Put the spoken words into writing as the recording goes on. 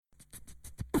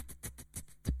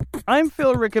I'm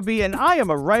Phil Rickaby, and I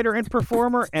am a writer and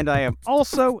performer, and I am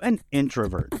also an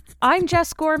introvert. I'm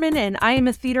Jess Gorman, and I am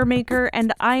a theater maker,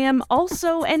 and I am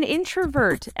also an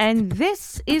introvert. And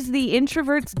this is the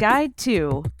Introvert's Guide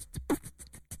to...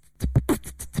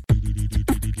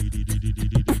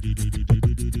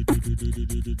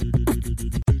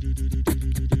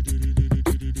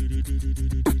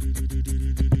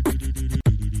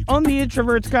 On the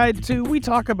Introvert's Guide to, we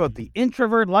talk about the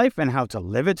introvert life and how to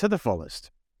live it to the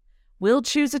fullest. We'll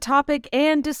choose a topic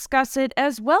and discuss it,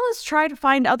 as well as try to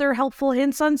find other helpful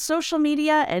hints on social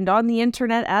media and on the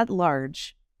internet at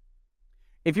large.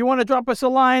 If you want to drop us a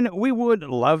line, we would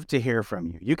love to hear from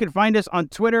you. You can find us on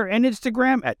Twitter and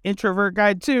Instagram at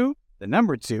introvertguide2, the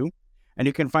number 2, and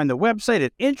you can find the website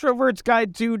at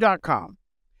introvertsguide2.com.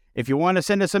 If you want to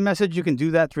send us a message, you can do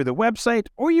that through the website,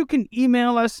 or you can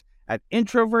email us at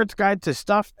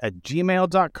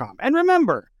introvertsguidetostuff@gmail.com. And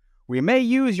remember, we may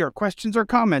use your questions or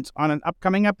comments on an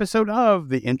upcoming episode of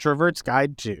The Introvert's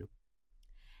Guide to.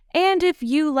 And if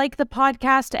you like the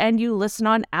podcast and you listen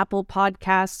on Apple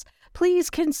Podcasts, please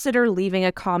consider leaving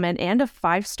a comment and a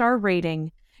 5-star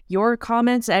rating. Your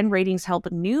comments and ratings help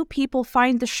new people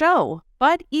find the show.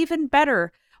 But even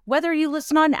better, whether you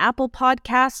listen on Apple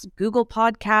Podcasts, Google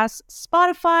Podcasts,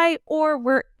 Spotify, or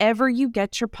wherever you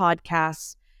get your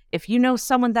podcasts, if you know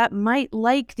someone that might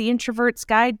like The Introvert's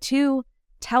Guide to,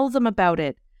 tell them about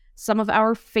it. Some of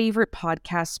our favorite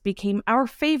podcasts became our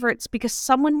favorites because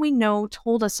someone we know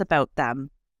told us about them.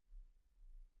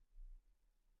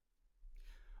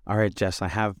 All right, Jess, I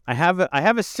have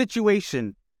a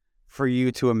situation for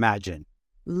you to imagine.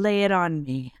 Lay it on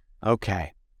me.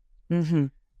 Okay.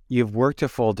 You've worked a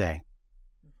full day.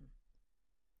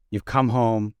 You've come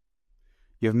home.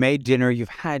 You've made dinner. You've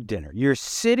had dinner. You're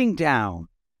sitting down.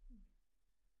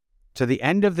 To the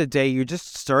end of the day, you're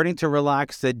just starting to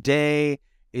relax. The day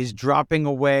is dropping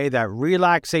away. That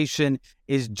relaxation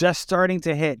is just starting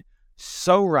to hit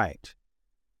so right.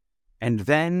 And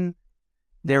then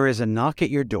there is a knock at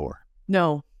your door.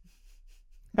 No.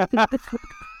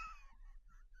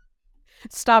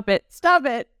 Stop it. Stop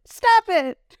it. Stop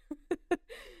it.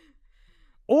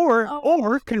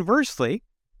 Or conversely,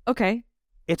 okay,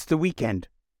 it's the weekend.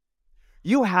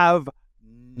 You have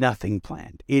nothing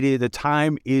planned. The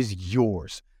time is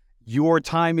yours. Your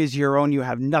time is your own. You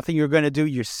have nothing you're going to do.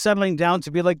 You're settling down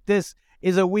to be like, this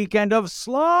is a weekend of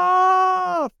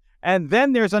sloth. And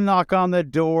then there's a knock on the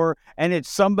door, and it's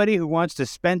somebody who wants to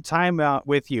spend time out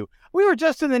with you. We were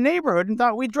just in the neighborhood and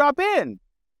thought we'd drop in.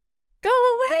 Go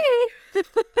away.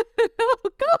 Oh,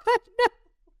 God,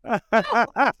 no.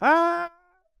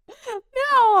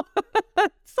 No.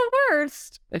 It's the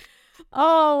worst.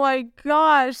 Oh, my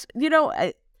gosh. You know,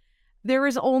 there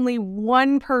is only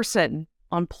one person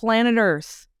on planet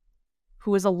Earth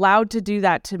who is allowed to do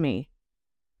that to me.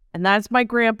 And that's my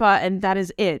grandpa, and that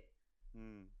is it.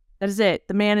 That is it.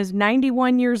 The man is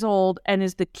 91 years old and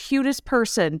is the cutest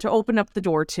person to open up the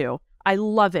door to. I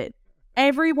love it.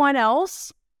 Everyone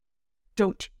else,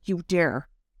 don't you dare.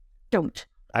 Don't.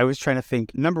 I was trying to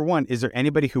think, number one, is there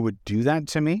anybody who would do that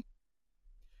to me?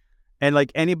 And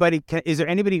like is there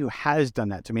anybody who has done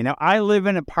that to me? Now, I live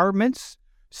in apartments,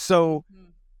 so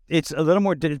it's a little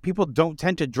more, people don't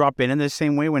tend to drop in the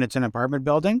same way when it's an apartment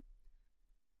building.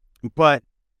 But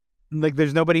like,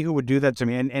 there's nobody who would do that to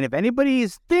me. And if anybody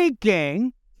is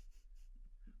thinking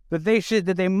that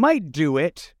they might do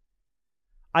it,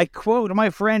 I quote my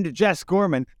friend Jess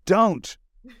Gorman, don't.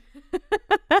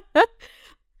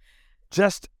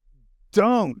 Just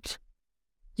don't.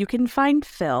 You can find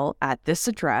Phil at this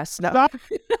address. No. Stop.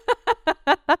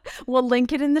 We'll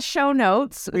link it in the show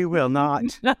notes. We will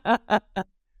not. The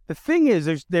thing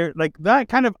is, there's like that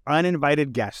kind of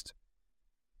uninvited guest.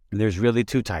 There's really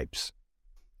two types.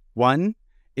 One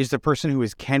is the person who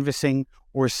is canvassing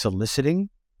or soliciting.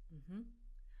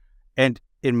 And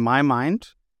in my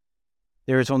mind,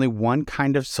 there is only one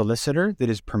kind of solicitor that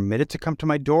is permitted to come to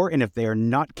my door. And if they are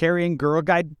not carrying Girl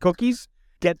Guide cookies,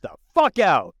 get the fuck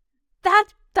out.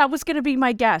 That was going to be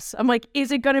my guess. I'm like,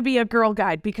 is it going to be a Girl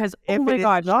Guide? Because, oh my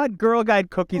God. If it's not Girl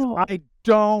Guide cookies, I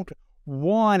don't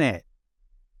want it.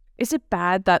 Is it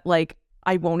bad that, like,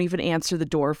 I won't even answer the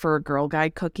door for a Girl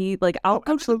Guide cookie? Like, I'll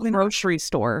go to the grocery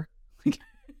store.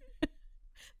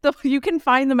 You can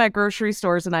find them at grocery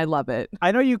stores, and I love it.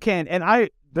 I know you can. And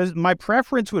my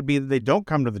preference would be that they don't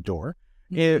come to the door.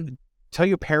 Tell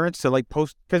your parents to, like,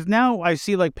 post. Because now I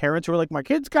see, like, parents who are like, my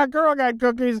kids got Girl Guide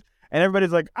cookies. And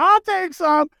everybody's like, I'll take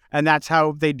some. And that's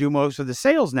how they do most of the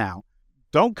sales now.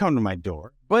 Don't come to my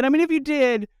door. But, I mean, if you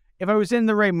did, if I was in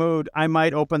the right mood, I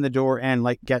might open the door and,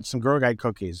 like, get some Girl Guide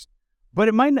cookies. But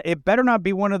it better not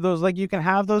be one of those, like, you can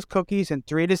have those cookies in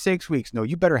 3 to 6 weeks. No,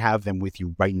 you better have them with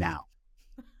you right now.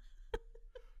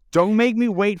 Don't make me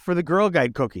wait for the Girl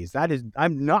Guide cookies.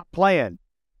 I'm not playing.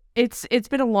 It's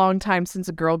been a long time since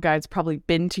a Girl Guide's probably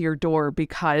been to your door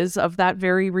because of that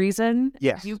very reason.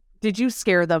 Yes. Did you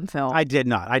scare them, Phil? I did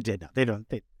not.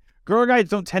 Girl Guides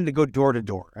don't tend to go door to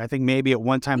door. I think maybe at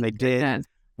one time they did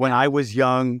when I was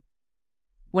young.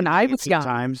 When I was young.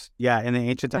 Times. Yeah, in the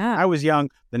ancient times. Yeah. I was young,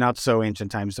 the not so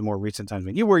ancient times, the more recent times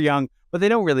when you were young, but they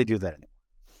don't really do that anymore.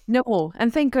 No,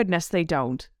 and thank goodness they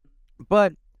don't.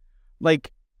 But,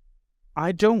 like,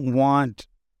 I don't want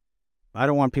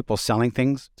people selling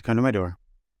things to come to my door.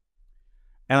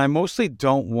 And I mostly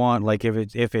don't want, like,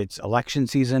 if it's election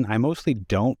season, I mostly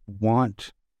don't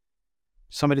want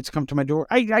somebody to come to my door.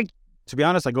 I to be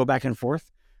honest, I go back and forth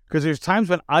because there's times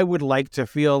when I would like to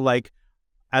feel like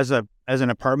as an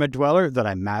apartment dweller that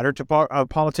I matter to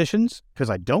politicians, because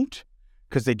I don't,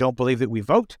 because they don't believe that we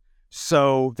vote,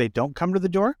 so they don't come to the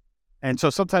door. And so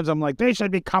sometimes I'm like, they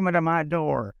should be coming to my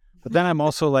door. But then I'm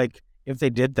also like, if they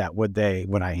did that, would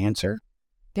I answer?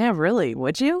 Yeah, really?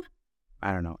 Would you?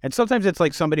 I don't know. And sometimes it's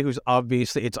like somebody who's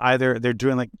obviously, it's either they're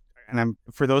doing like, and I'm,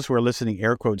 for those who are listening,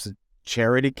 air quotes,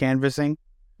 charity canvassing.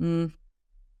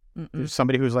 There's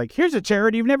somebody who's like, here's a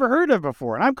charity you've never heard of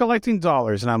before, and I'm collecting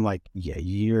dollars. And I'm like, yeah,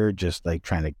 you're just like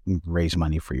trying to raise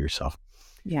money for yourself.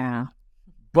 Yeah.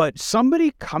 But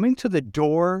somebody coming to the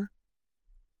door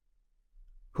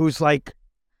who's like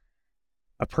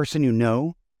a person you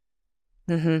know,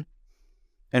 and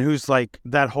who's like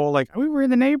that whole, like, we were in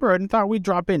the neighborhood and thought we'd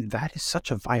drop in. That is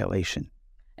such a violation.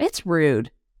 It's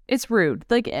rude. It's rude.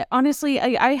 Like, honestly,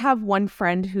 I have one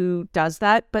friend who does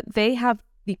that, but they have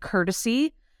the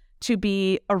courtesy to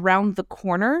be around the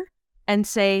corner and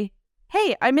say,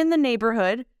 hey, I'm in the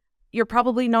neighborhood. You're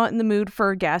probably not in the mood for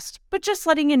a guest, but just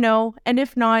letting you know. And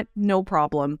if not, no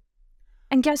problem.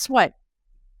 And guess what?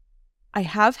 I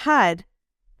have had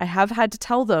to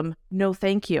tell them, no,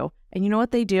 thank you. And you know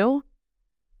what they do?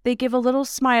 They give a little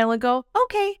smile and go,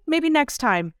 okay, maybe next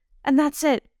time. And that's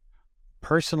it.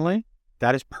 Personally,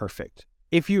 that is perfect.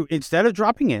 If you, instead of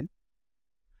dropping in,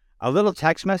 a little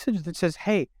text message that says,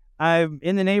 hey, I'm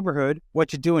in the neighborhood.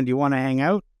 What you doing? Do you want to hang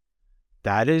out?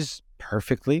 That is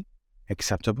perfectly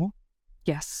acceptable.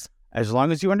 Yes. As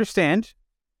long as you understand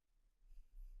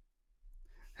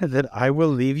that I will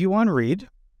leave you on read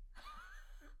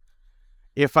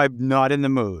if I'm not in the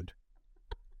mood.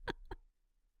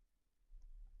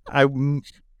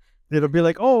 It'll be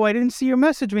like, oh, I didn't see your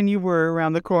message when you were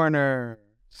around the corner.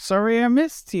 Sorry I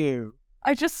missed you.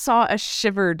 I just saw a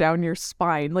shiver down your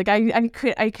spine. Like,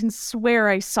 I can swear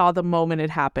I saw the moment it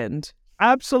happened.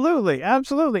 Absolutely.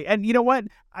 And you know what?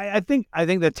 I think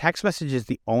the text message is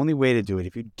the only way to do it.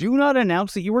 If you do not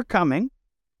announce that you were coming,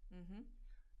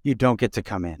 you don't get to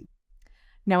come in.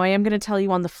 Now, I am going to tell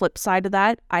you on the flip side of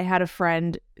that, I had a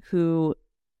friend who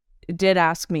did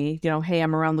ask me, hey,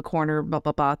 I'm around the corner, blah,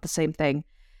 blah, blah, the same thing.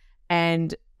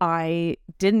 And I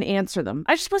didn't answer them.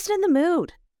 I just wasn't in the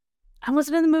mood.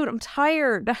 I'm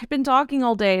tired. I've been talking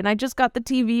all day and I just got the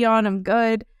TV on. I'm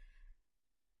good.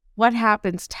 What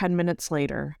happens 10 minutes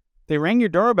later? They rang your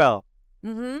doorbell.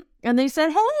 And they said,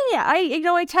 hey,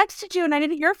 I texted you and I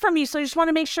didn't hear from you. So I just want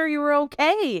to make sure you were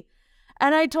okay.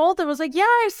 And I told them, I was like, yeah,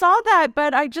 I saw that,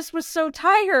 but I just was so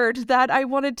tired that I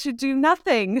wanted to do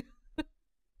nothing.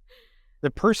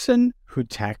 The person who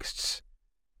texts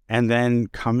and then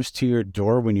comes to your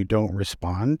door when you don't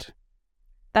respond.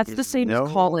 That's the same as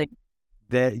calling.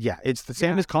 It's the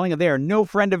same as calling. They are no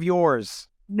friend of yours.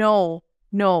 No.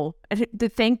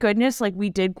 Thank goodness, like, we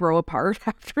did grow apart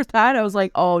after that. I was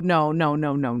like, oh, no.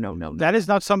 That is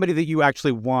not somebody that you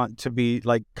actually want to be,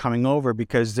 like, coming over,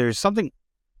 because there's something.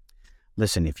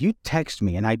 Listen, if you text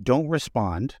me and I don't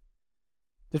respond,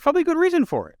 there's probably a good reason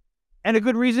for it. And a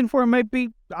good reason for it might be,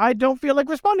 I don't feel like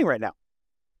responding right now.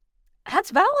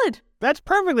 That's valid. That's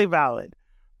perfectly valid.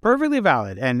 Perfectly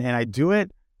valid. And I do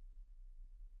it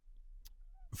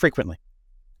frequently.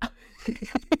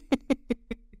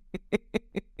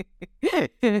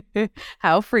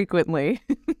 How frequently?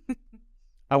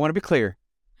 I want to be clear.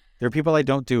 There are people I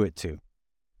don't do it to.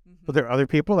 But there are other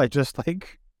people I just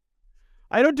like.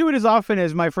 I don't do it as often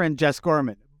as my friend Jess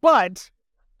Gorman, but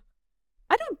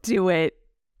I don't do it.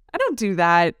 I don't do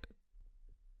that.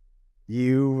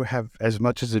 You have as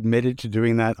much as admitted to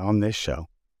doing that on this show.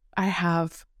 I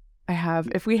have.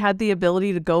 If we had the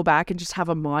ability to go back and just have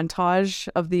a montage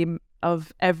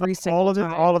of every single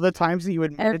time. All of the times that you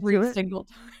admitted to it? Every single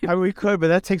time. I mean, we could, but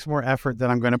that takes more effort than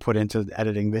I'm going to put into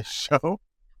editing this show.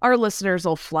 Our listeners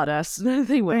will flood us.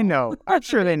 They will. They know. I'm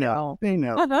sure they know. They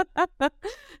know.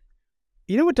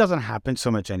 You know what doesn't happen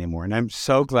so much anymore, and I'm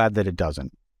so glad that it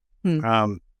doesn't.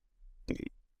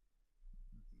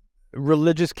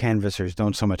 Religious canvassers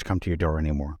don't so much come to your door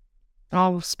anymore.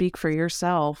 Oh, speak for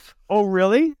yourself. Oh,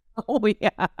 really? Oh,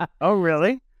 yeah. Oh,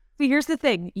 really? See, here's the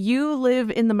thing. You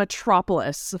live in the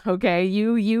metropolis, okay?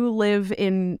 You live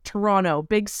in Toronto,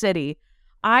 big city.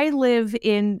 I live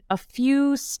in a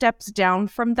few steps down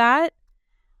from that,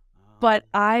 but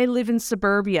I live in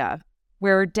suburbia,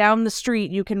 where down the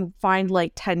street you can find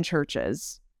like 10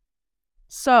 churches.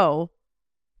 So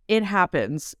it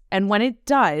happens. And when it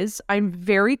does, I'm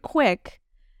very quick,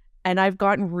 and I've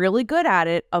gotten really good at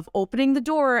it, of opening the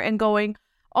door and going,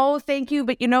 oh, thank you,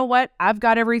 but you know what? I've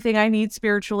got everything I need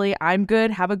spiritually. I'm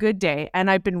good. Have a good day.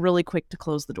 And I've been really quick to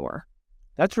close the door.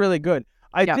 That's really good.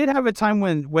 I did have a time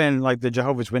when like the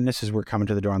Jehovah's Witnesses were coming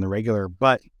to the door on the regular,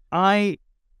 but at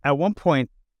one point,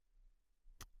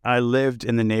 I lived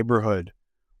in the neighborhood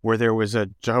where there was a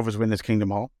Jehovah's Witness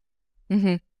Kingdom Hall.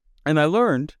 Mm-hmm. And I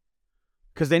learned,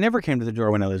 because they never came to the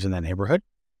door when I lived in that neighborhood,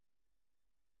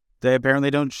 they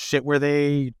apparently don't shit where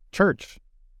they church.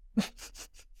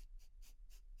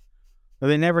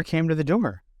 They never came to the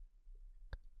door.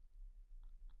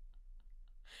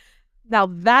 Now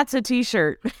that's a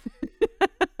t-shirt.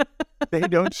 They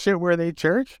don't shit where they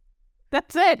church?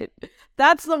 That's it.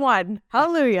 That's the one.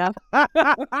 Hallelujah.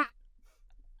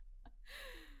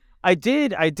 I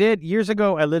did. Years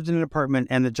ago, I lived in an apartment,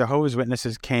 and the Jehovah's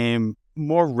Witnesses came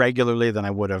more regularly than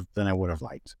I would have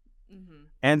liked. Mm-hmm.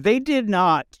 And they did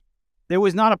not, there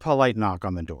was not a polite knock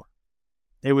on the door.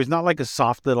 It was not like a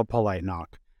soft little polite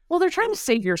knock. Well, they're trying to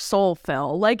save your soul,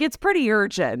 Phil. Like, it's pretty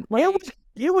urgent.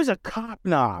 It was a cop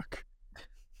knock.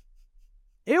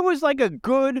 It was like a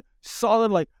good,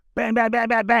 solid, like, bang, bang, bang,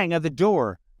 bang, bang at the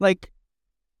door. Like,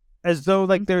 as though,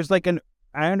 like, there's like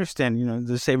I understand,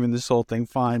 the saving the soul thing,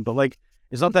 fine. But, like,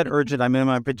 it's not that urgent. I'm in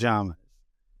my pajamas,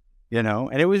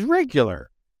 and it was regular.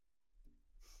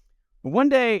 One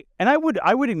day, and I would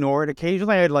ignore it.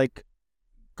 Occasionally, I'd, like,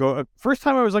 go. First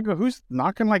time I was like, oh, who's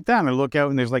knocking like that? And I look out,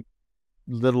 and there's, like,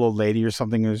 little old lady or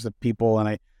something. There's the people,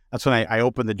 and that's when I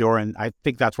opened the door, and I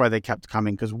think that's why they kept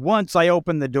coming, because once I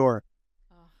opened the door,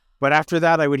 but after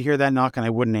that I would hear that knock and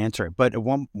I wouldn't answer it. But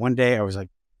one day I was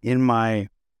like in my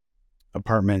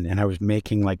apartment and I was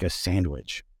making like a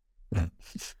sandwich,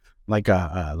 like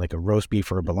a roast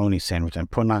beef or a bologna sandwich, and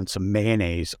putting on some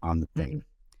mayonnaise on the thing,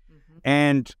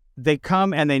 and they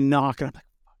come and they knock, and I'm like,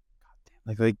 oh, God damn.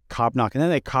 Like they cop knock, and then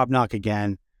they cop knock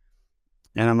again.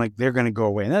 And I'm like, they're going to go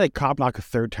away. And then they cop knock a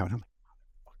third time. And I'm like,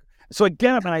 motherfucker. So I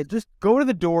get up and I just go to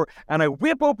the door and I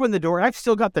whip open the door. I've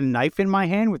still got the knife in my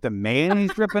hand with the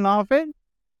mayonnaise dripping off it.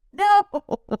 No.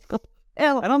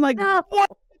 And I'm like, no. What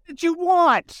did you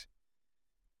want?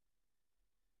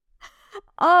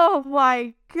 Oh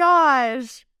my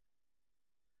gosh.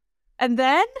 And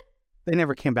then? They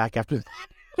never came back after that.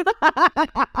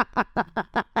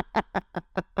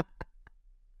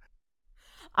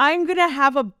 I'm going to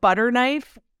have a butter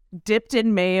knife dipped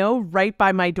in mayo right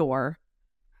by my door.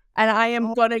 And I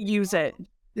am going to use it.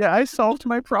 Yeah, I solved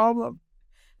my problem.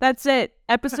 That's it.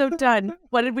 Episode done.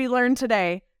 What did we learn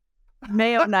today?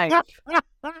 Mayo knife.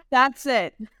 That's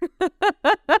it.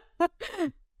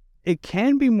 It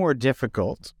can be more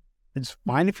difficult. It's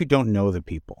fine if you don't know the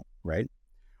people, right?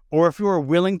 Or if you are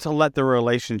willing to let the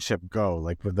relationship go,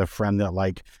 like with a friend that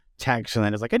like text and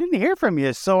then it's like, I didn't hear from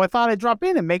you, so I thought I'd drop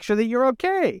in and make sure that you're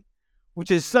okay, which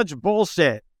is such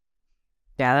bullshit.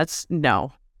 Yeah, that's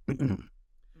no.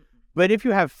 But if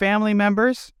you have family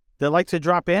members that like to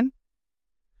drop in,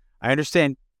 I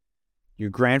understand your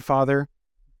grandfather,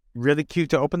 really cute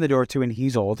to open the door to, and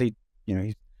he's old. He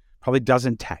probably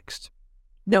doesn't text.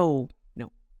 No.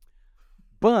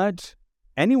 But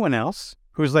anyone else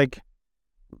who's like,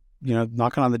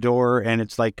 knocking on the door and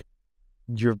it's like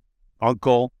your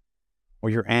uncle or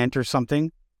your aunt or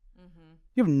something,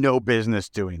 you have no business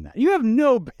doing that. You have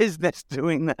no business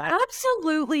doing that.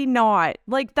 Absolutely not.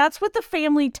 Like, that's what the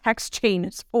family text chain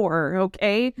is for,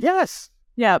 okay? Yes.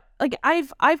 Yeah. Like,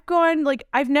 I've gone, like,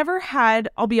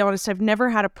 I'll be honest, I've never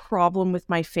had a problem with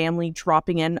my family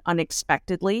dropping in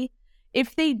unexpectedly.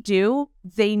 If they do,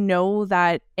 they know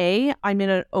that, A, I'm in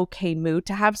an okay mood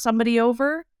to have somebody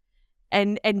over,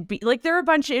 and B, like, they're a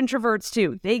bunch of introverts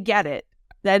too. They get it.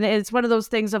 Then it's one of those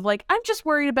things of like, I'm just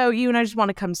worried about you and I just want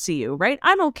to come see you, right?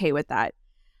 I'm okay with that.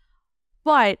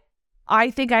 But I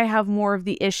think I have more of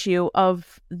the issue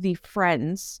of the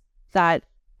friends that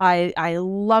I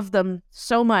love them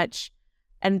so much.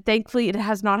 And thankfully it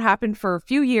has not happened for a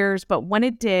few years, but when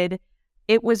it did,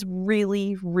 it was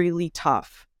really, really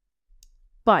tough.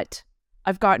 But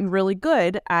I've gotten really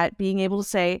good at being able to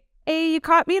say, hey, you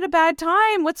caught me at a bad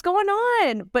time. What's going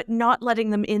on? But not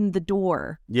letting them in the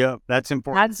door. Yeah, that's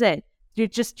important. That's it. You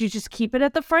just keep it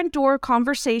at the front door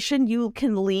conversation. You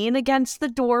can lean against the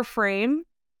door frame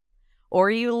or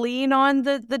you lean on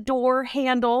the door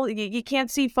handle. You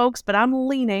can't see folks, but I'm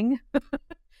leaning.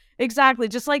 Exactly.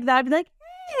 Just like that. Be like,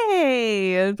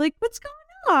 hey, like, what's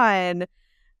going on?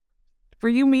 Were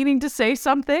you meaning to say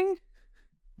something?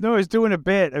 No, I was doing a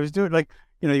bit. I was doing like,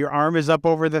 your arm is up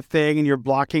over the thing and you're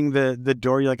blocking the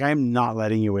door. You're like, I'm not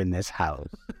letting you in this house.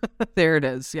 There it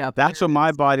is. Yeah. That's what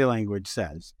my body language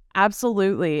says.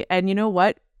 Absolutely. And you know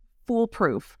what?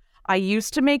 Foolproof. I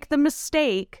used to make the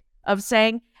mistake of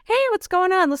saying, hey, what's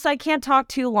going on? Listen, I can't talk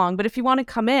too long, but if you want to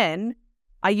come in,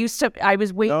 I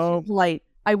was way too polite.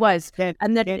 I was. Can't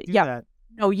do that.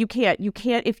 No, you can't. You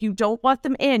can't. If you don't want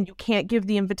them in, you can't give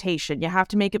the invitation. You have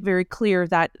to make it very clear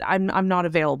that I'm not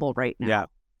available right now. Yeah.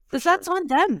 Because that's on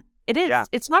them. It is. Yeah.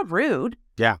 It's not rude.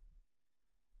 Yeah.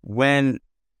 When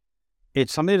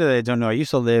it's somebody that I don't know, I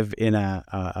used to live in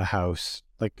a house,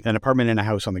 like an apartment in a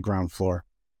house on the ground floor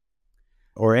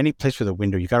or any place with a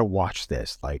window. You got to watch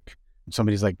this. Like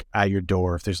somebody's like at your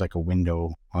door, if there's like a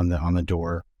window on the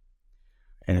door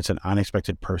and it's an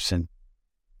unexpected person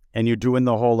and you're doing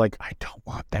the whole, like, I don't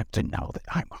want them to know that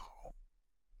I'm home.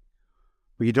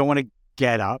 But you don't want to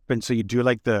get up. And so you do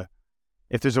like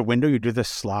if there's a window, you do the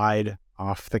slide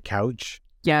off the couch.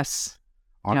 Yes.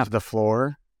 Onto the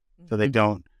floor so they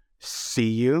don't see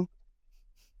you.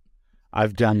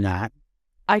 I've done that.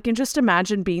 I can just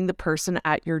imagine being the person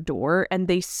at your door and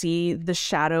they see the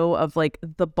shadow of like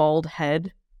the bald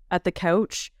head at the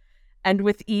couch. And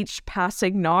with each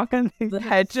passing knock, the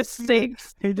head just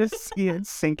sinks. You just see it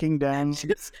sinking down.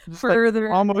 Just further.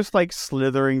 Like, almost like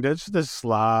slithering. Just a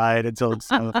slide until it's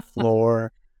on the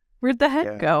floor. Where'd the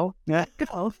head go? Yeah.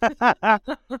 Go. The other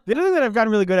thing that I've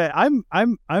gotten really good at, I'm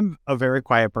a very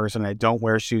quiet person. I don't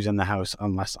wear shoes in the house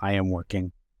unless I am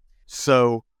working.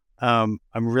 So I'm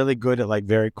really good at like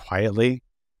very quietly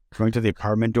going to the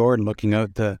apartment door and looking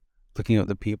out the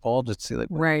people just to see like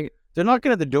right. They're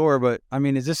knocking at the door, but I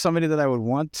mean, is this somebody that I would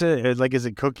want to like? Is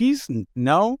it cookies?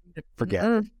 No, forget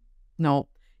it. No,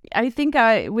 I think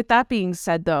with that being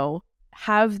said, though,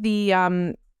 have the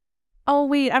oh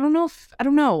wait, I don't know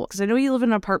because I know you live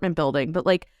in an apartment building, but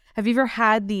like, have you ever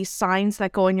had the signs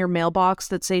that go in your mailbox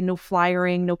that say no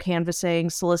flyering, no canvassing,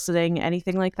 soliciting,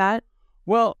 anything like that?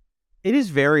 Well, it is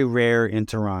very rare in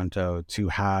Toronto to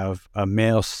have a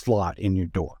mail slot in your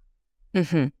door.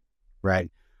 Mm-hmm.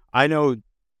 Right. I know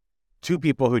 2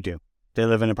 people who do. They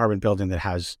live in an apartment building that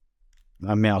has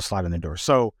a mail slot in the door.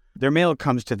 So their mail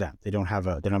comes to them. They don't have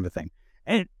a thing.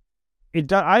 And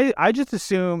I just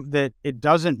assume that it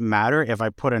doesn't matter if I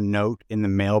put a note in the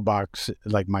mailbox,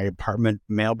 like my apartment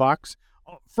mailbox.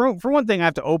 For one thing, I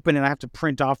have to open it. I have to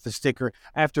print off the sticker.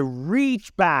 I have to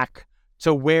reach back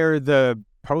to where the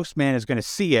postman is going to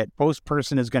see it. Post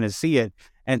person is going to see it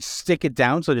and stick it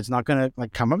down so that it's not going to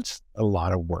like come up. It's a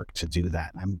lot of work to do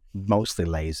that. I'm mostly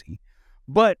lazy.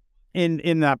 But in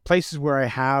the places where I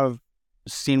have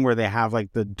seen where they have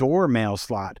like the door mail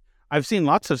slot, I've seen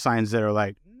lots of signs that are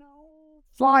like, no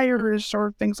flyers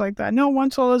or things like that. No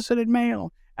unsolicited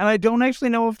mail. And I don't actually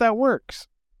know if that works.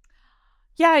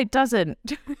 Yeah, it doesn't.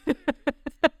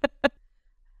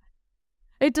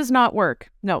 It does not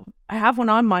work. No, I have one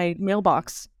on my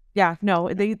mailbox. Yeah,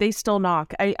 no, they still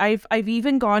knock. I've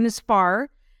even gone as far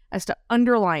as to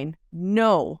underline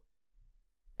no.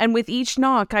 And with each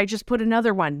knock, I just put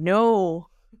another one. No.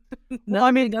 Well, I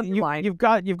mean, you've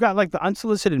got like the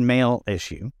unsolicited mail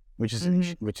issue, which is a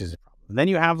problem. Then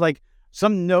you have like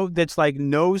some note that's like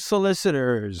no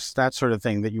solicitors, that sort of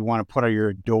thing that you want to put on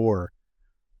your door.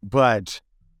 But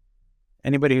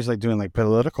anybody who's like doing like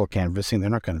political canvassing,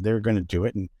 they're going to do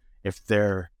it. And if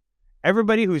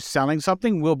everybody who's selling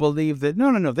something will believe that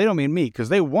no, they don't mean me because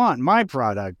they want my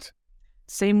product.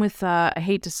 Same with, I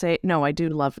hate to say it. No, I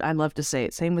love to say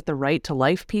it. Same with the right to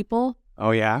life people.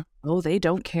 Oh, yeah? Oh, they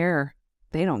don't care.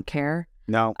 They don't care.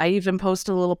 No. I even post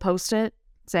a little post-it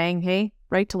saying, hey,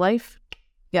 right to life,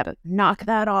 you got to knock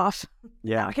that off.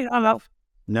 Yeah. Knock it off.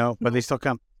 No, but they still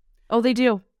come. Oh, they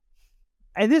do.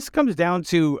 And this comes down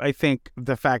to, I think,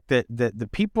 the fact that the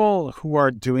people who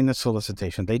are doing the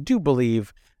solicitation, they do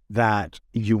believe that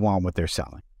you want what they're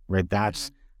selling, right?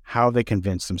 That's how they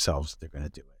convince themselves they're going to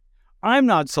do it. I'm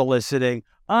not soliciting.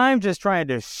 I'm just trying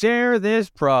to share this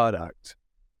product.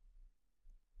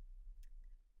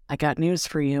 I got news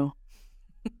for you.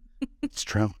 It's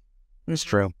true. It's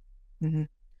true. Mm-hmm.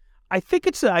 I don't think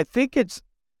it's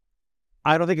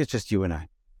just you and I.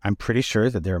 I'm pretty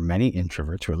sure that there are many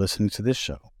introverts who are listening to this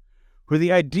show who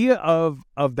the idea of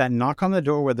that knock on the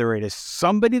door, whether it is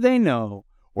somebody they know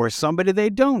or somebody they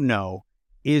don't know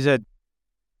is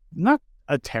not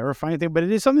a terrifying thing, but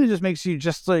it is something that just makes you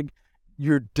just like,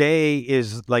 your day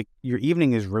is like, your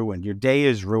evening is ruined. Your day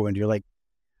is ruined. You're like,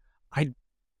 I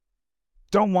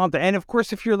don't want that. And of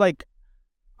course, if you're like,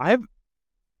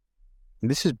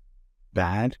 this is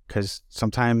bad because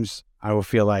sometimes I will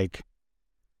feel like,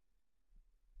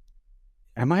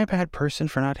 am I a bad person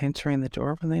for not answering the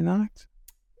door when they knocked?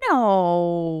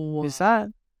 No. Is that?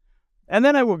 And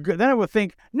then I will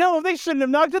think, no, they shouldn't have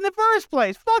knocked in the first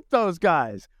place. Fuck those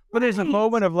guys. But there's a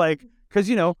moment of like, because,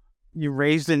 you're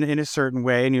raised in a certain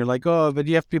way and you're like, oh, but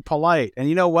you have to be polite. And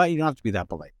you know what? You don't have to be that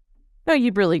polite. No,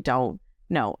 you really don't.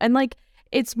 No. And like,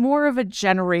 it's more of a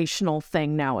generational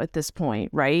thing now at this point,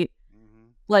 right? Mm-hmm.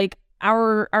 Like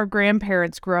our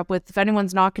grandparents grew up with, if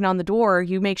anyone's knocking on the door,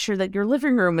 you make sure that your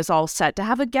living room is all set to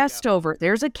have a guest over.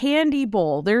 There's a candy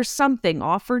bowl. There's something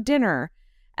off for dinner.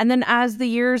 And then as the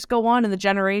years go on and the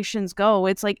generations go,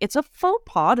 it's like, it's a faux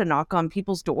pas to knock on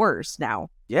people's doors now.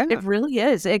 Yeah. It really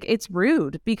is. It's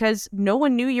rude because no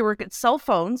one knew cell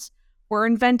phones were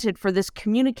invented for this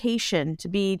communication to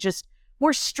be just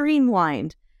more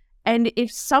streamlined. And if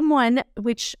someone,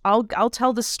 which I'll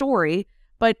tell the story,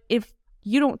 but if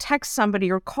you don't text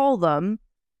somebody or call them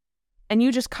and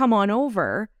you just come on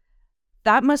over,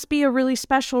 that must be a really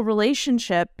special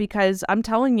relationship, because I'm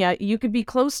telling you, you could be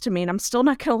close to me and I'm still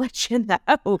not going to let you in the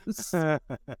house.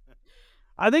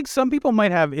 I think some people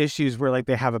might have issues where like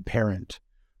they have a parent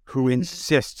who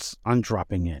insists on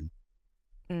dropping in.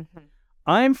 Mm-hmm.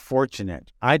 I'm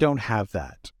fortunate. I don't have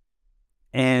that.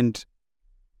 And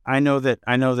I know that,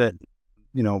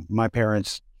 my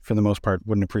parents, for the most part,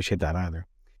 wouldn't appreciate that either.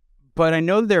 But I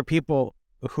know that there are people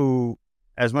who,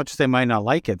 as much as they might not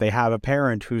like it, they have a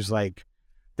parent who's like,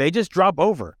 they just drop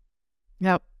over.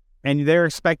 Yep. And they're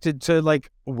expected to like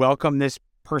welcome this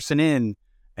person in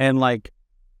and like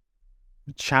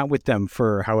chat with them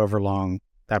for however long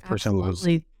that person was.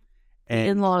 And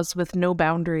in-laws with no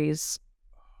boundaries.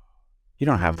 You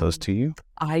don't have those, do you?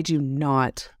 I do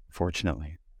not.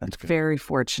 Fortunately. That's good. Very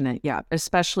fortunate, yeah.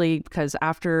 Especially because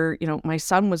after, my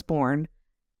son was born,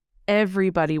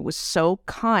 everybody was so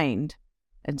kind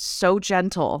and so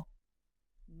gentle.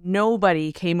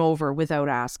 Nobody came over without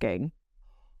asking.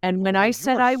 And when I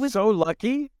said I was so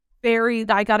lucky,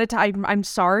 I'm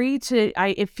sorry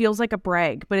it feels like a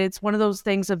brag, but it's one of those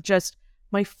things of just,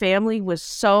 my family was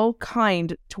so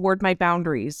kind toward my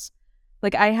boundaries.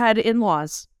 Like I had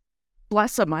in-laws,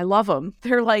 bless them, I love them.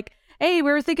 They're like, hey,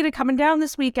 we were thinking of coming down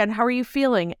this weekend. How are you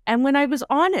feeling? And when I was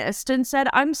honest and said,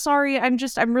 I'm sorry, I'm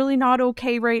really not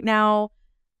okay right now.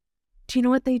 Do you know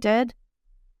what they did?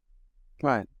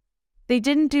 What? They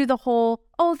didn't do the whole,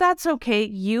 oh, that's okay.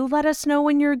 You let us know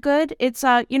when you're good. It's,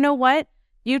 you know what?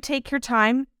 You take your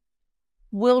time.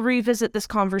 We'll revisit this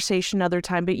conversation another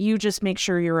time, but you just make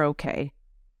sure you're okay.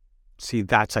 See,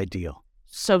 that's ideal.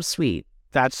 So sweet.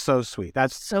 That's so sweet.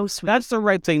 That's so sweet. That's the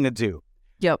right thing to do.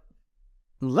 Yep.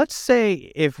 Let's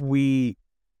say if we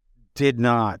did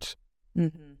not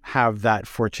have that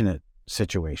fortunate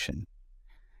situation,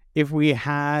 if we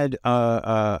had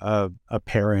a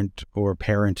parent or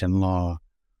parent-in-law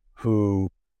who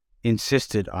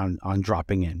insisted on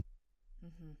dropping in,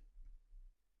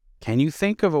 can you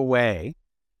think of a way,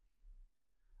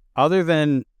 other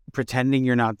than pretending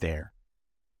you're not there,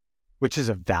 which is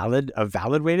a valid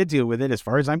way to deal with it as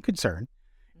far as I'm concerned,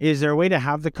 is there a way to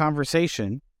have the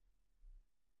conversation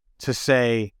to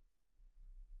say,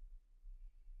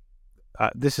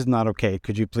 this is not okay.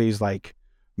 Could you please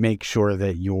make sure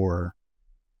that you're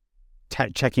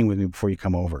checking with me before you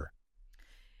come over?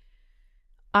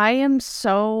 I am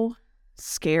so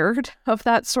scared of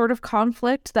that sort of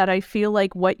conflict that I feel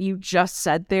like what you just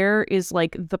said there is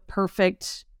like the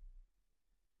perfect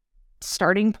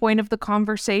starting point of the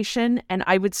conversation, and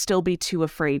I would still be too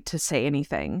afraid to say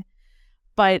anything.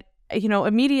 But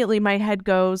immediately my head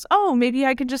goes, oh, maybe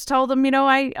I could just tell them,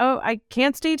 I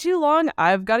can't stay too long.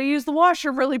 I've got to use the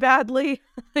washer really badly,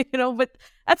 but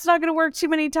that's not going to work too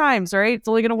many times, right? It's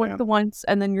only going to work the once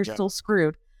and then you're still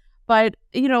screwed. But,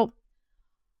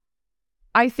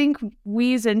 I think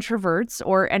we as introverts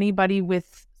or anybody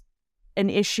with an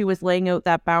issue with laying out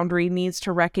that boundary needs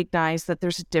to recognize that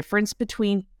there's a difference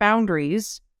between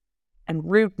boundaries and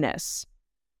rudeness.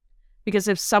 Because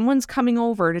if someone's coming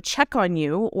over to check on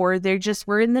you, or they just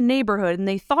were in the neighborhood and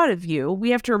they thought of you, we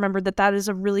have to remember that that is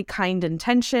a really kind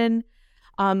intention.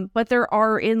 But there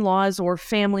are in-laws or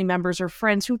family members or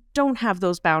friends who don't have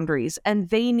those boundaries, and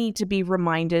they need to be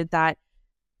reminded that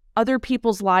other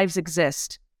people's lives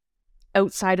exist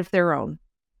outside of their own.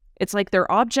 It's like their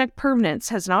object permanence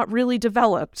has not really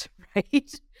developed,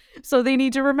 right? So they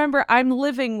need to remember, I'm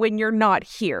living when you're not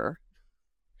here.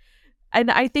 And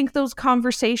I think those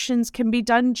conversations can be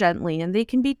done gently and they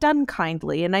can be done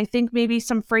kindly. And I think maybe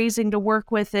some phrasing to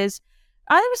work with is,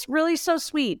 I was really so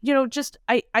sweet.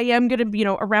 I am going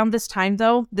to, around this time,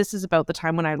 though, this is about the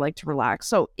time when I like to relax.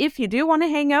 So if you do want to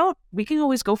hang out, we can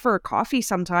always go for a coffee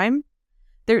sometime.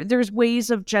 There's ways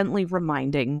of gently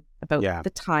reminding about the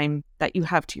time that you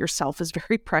have to yourself is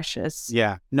very precious.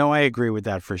 Yeah. No, I agree with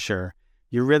that for sure.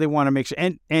 You really want to make sure.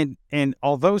 And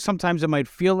although sometimes it might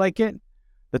feel like it,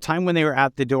 the time when they were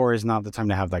at the door is not the time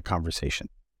to have that conversation.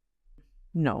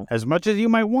 No. As much as you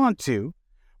might want to,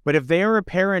 but if they are a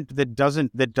parent that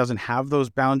doesn't have those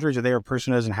boundaries, or they are a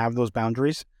person who doesn't have those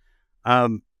boundaries,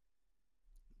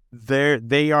 they're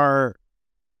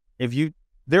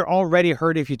already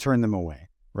hurt if you turn them away,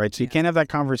 right? So you can't have that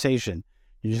conversation.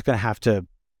 You're just gonna have to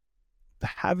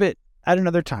have it at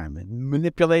another time and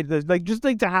manipulate the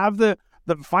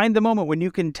to find the moment when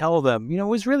you can tell them, it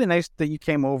was really nice that you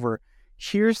came over.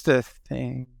 Here's the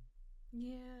thing.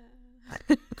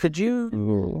 Yeah. Could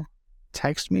you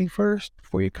text me first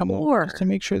before you come over just to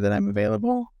make sure that I'm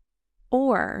available?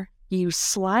 Or you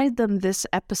slide them this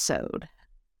episode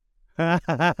and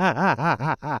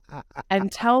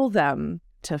tell them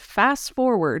to fast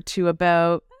forward to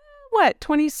about,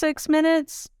 26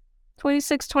 minutes?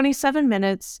 26, 27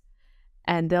 minutes.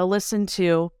 And they'll listen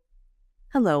to,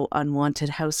 "Hello, unwanted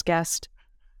house guest.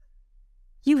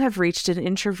 You have reached an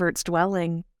introvert's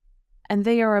dwelling, and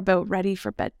they are about ready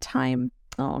for bedtime.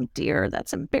 Oh dear,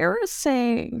 that's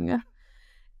embarrassing.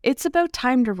 It's about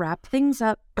time to wrap things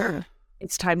up.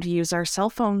 It's time to use our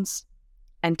cell phones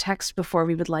and text before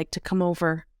we would like to come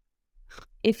over.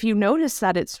 If you notice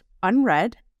that it's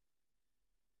unread,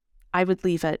 I would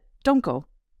leave it. Don't go.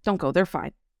 They're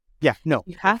fine." Yeah, no.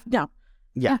 You have no.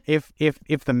 Yeah. If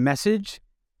the message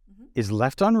is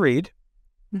left unread,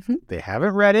 Mm-hmm. they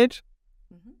haven't read it,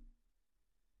 Mm-hmm.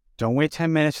 don't wait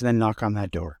 10 minutes and then knock on that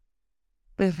door.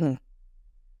 Mm-hmm.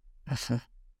 Mm-hmm.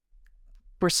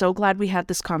 We're so glad we had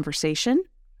this conversation.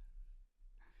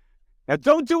 Now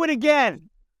don't do it again.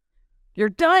 You're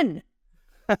done.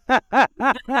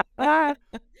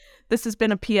 This has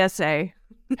been a PSA.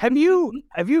 Have you,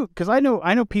 because I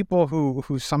know people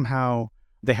who somehow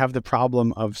they have the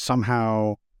problem of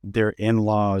somehow their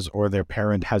in-laws or their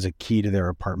parent has a key to their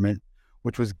apartment,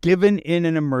 which was given in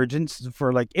an emergency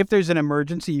for, like, if there's an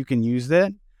emergency, you can use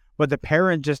that. But the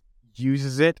parent just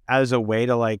uses it as a way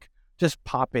to, like, just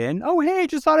pop in. Oh, hey,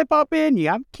 just thought I'd pop in. You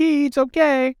have a key. It's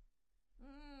okay.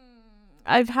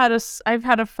 I've had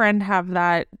a friend have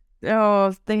that.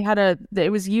 Oh,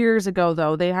 it was years ago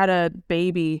though. They had a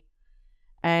baby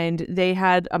and they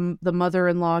had the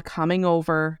mother-in-law coming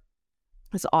over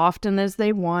as often as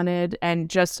they wanted, and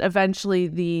just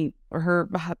eventually her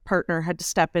partner had to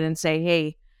step in and say,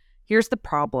 "Hey, here's the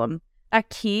problem. A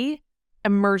key,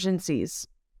 emergencies.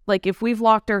 Like if we've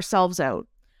locked ourselves out,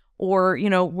 or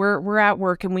we're at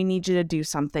work and we need you to do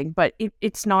something, but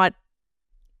it's not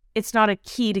a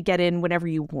key to get in whenever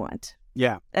you want."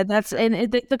 Yeah. And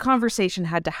the conversation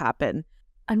had to happen.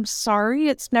 I'm sorry,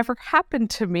 it's never happened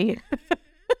to me.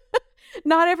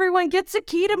 Not everyone gets a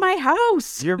key to my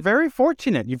house. You're very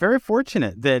fortunate.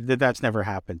 that that's never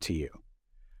happened to you.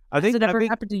 Has it ever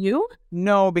happened to you?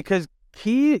 No, because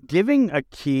giving a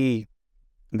key,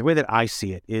 the way that I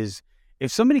see it is,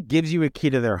 if somebody gives you a key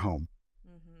to their home,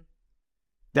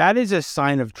 that is a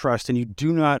sign of trust, and you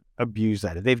do not abuse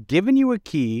that. If they've given you a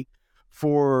key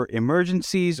for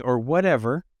emergencies or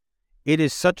whatever, it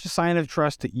is such a sign of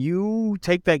trust that you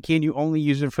take that key and you only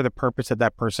use it for the purpose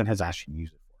that person has asked you to use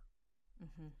it for.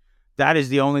 That is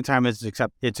the only time it's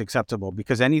acceptable,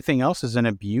 because anything else is an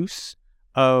abuse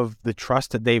of the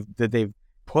trust that they've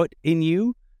put in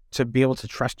you to be able to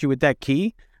trust you with that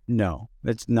key. No,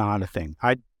 that's not a thing.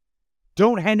 I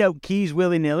don't hand out keys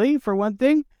willy-nilly, for one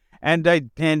thing. And I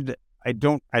don't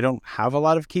have a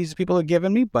lot of keys that people have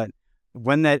given me, but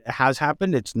when that has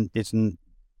happened,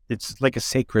 it's like a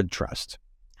sacred trust.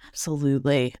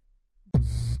 Absolutely.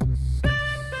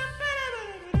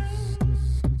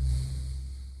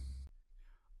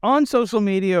 On social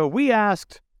media, we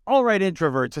asked, all right,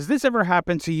 introverts, has this ever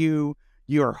happened to you?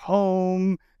 You're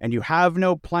home and you have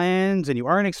no plans and you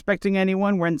aren't expecting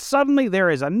anyone, when suddenly there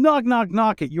is a knock, knock,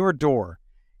 knock at your door.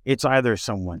 It's either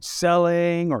someone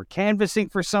selling or canvassing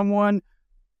for someone.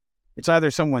 It's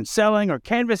either someone selling or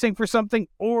canvassing for something,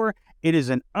 or it is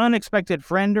an unexpected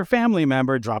friend or family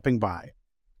member dropping by.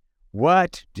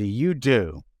 What do you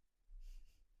do?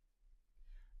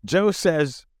 Joe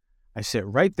says, I sit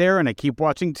right there and I keep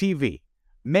watching TV.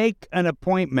 Make an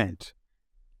appointment.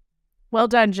 Well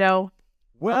done, Joe.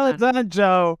 Well done,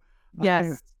 Joe.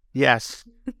 Yes. Yes.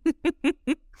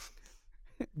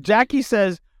 Jackie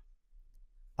says,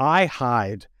 I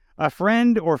hide. A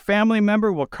friend or family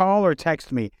member will call or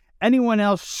text me. Anyone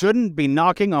else shouldn't be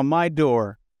knocking on my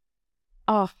door.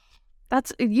 Oh,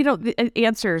 that's, the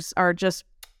answers are just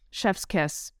chef's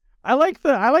kiss. I like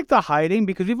the hiding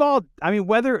because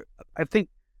whether I think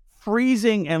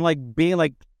freezing and like being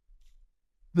like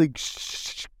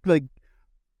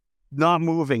not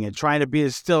moving and trying to be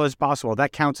as still as possible,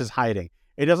 that counts as hiding.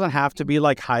 It doesn't have to be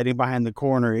like hiding behind the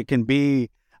corner. It can be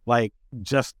like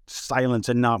just silence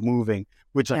and not moving,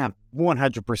 which I have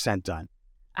 100% done.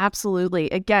 Absolutely.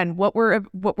 Again, what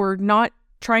we're not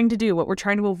trying to do, what we're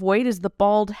trying to avoid is the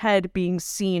bald head being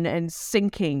seen and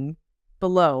sinking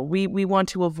below. We want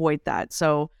to avoid that.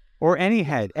 So, or any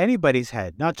head, anybody's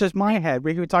head, not just my head.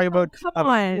 We were talking about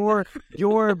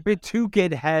your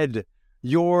bitucate head,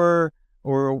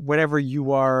 or whatever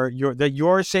you are,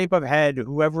 your shape of head.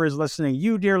 Whoever is listening,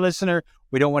 you dear listener,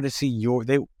 we don't want to see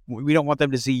we don't want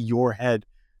them to see your head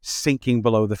sinking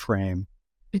below the frame.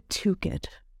 Bitucate.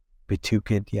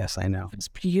 Yes, I know. It's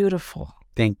beautiful.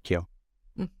 Thank you.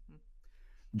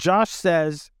 Josh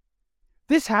says,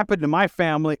 this happened to my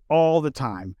family all the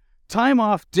time. Time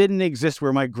off didn't exist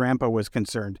where my grandpa was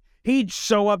concerned. He'd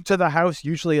show up to the house,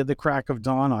 usually at the crack of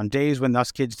dawn, on days when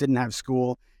us kids didn't have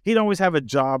school. He'd always have a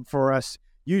job for us.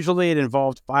 Usually it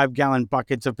involved 5-gallon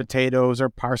buckets of potatoes or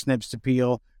parsnips to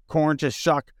peel, corn to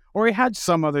shuck, or he had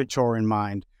some other chore in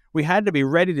mind. We had to be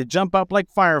ready to jump up like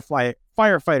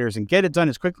firefighters and get it done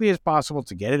as quickly as possible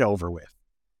to get it over with.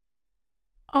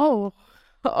 Oh,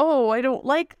 I don't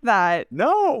like that.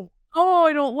 No. Oh,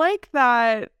 I don't like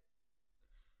that.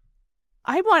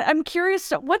 I'm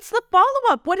curious. What's the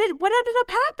follow-up? What ended up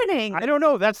happening? I don't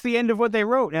know. That's the end of what they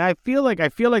wrote. And I feel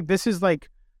like this is like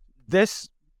this.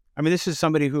 I mean, this is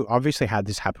somebody who obviously had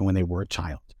this happen when they were a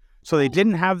child. So they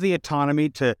didn't have the autonomy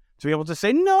to be able to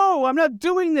say, no, I'm not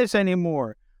doing this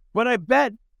anymore. But I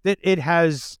bet that it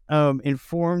has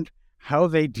informed how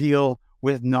they deal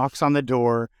with knocks on the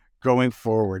door going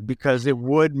forward, because it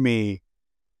would me.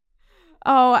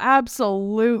 Oh,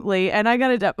 absolutely. And I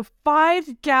got it up.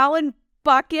 5-gallon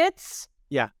buckets?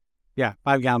 Yeah.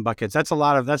 5-gallon buckets. That's a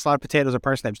lot of potatoes or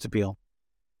parsnips to peel.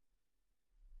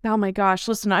 Oh my gosh.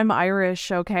 Listen, I'm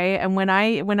Irish, okay? And when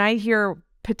I hear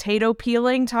potato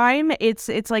peeling time, it's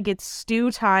like it's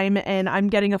stew time and I'm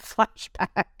getting a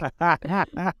flashback.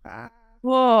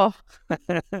 Whoa.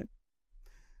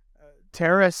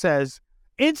 Tara says,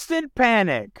 instant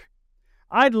panic.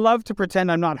 I'd love to pretend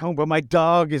I'm not home, but my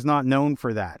dog is not known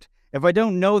for that. If I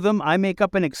don't know them, I make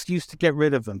up an excuse to get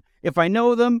rid of them. If I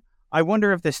know them, I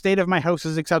wonder if the state of my house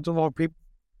is acceptable for people.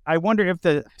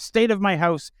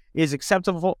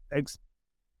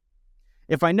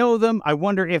 If I know them, I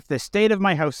wonder if the state of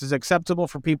my house is acceptable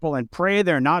for people and pray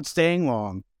they're not staying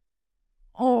long.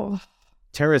 Oh.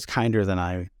 Tara's kinder than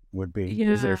I would be. Yeah.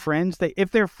 Is they're friends?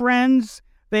 If they're friends,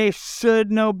 they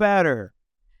should know better.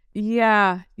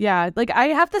 Yeah. Like, I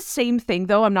have the same thing,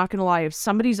 though. I'm not going to lie. If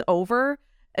somebody's over,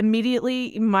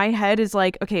 immediately my head is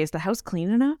like, okay, is the house clean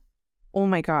enough? Oh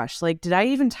my gosh. Like, did I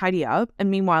even tidy up? And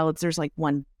meanwhile, there's like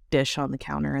one dish on the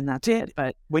counter and that's it.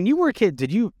 But when you were a kid,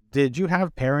 did you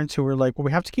have parents who were like, well,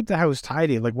 we have to keep the house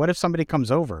tidy? Like, what if somebody comes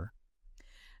over?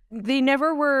 They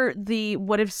never were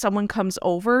what if someone comes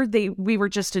over? We were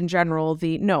just in general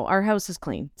no, our house is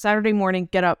clean. Saturday morning,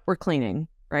 get up, we're cleaning,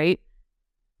 right?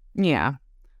 Yeah.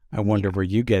 I wonder where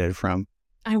you get it from.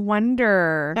 I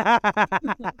wonder.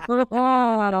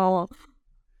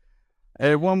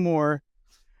 And one more.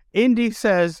 Indy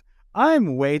says,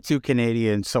 I'm way too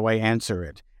Canadian, so I answer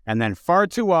it, and then far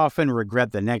too often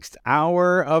regret the next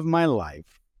hour of my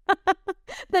life.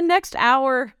 The next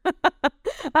hour.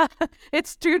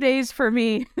 It's 2 days for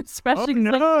me, especially.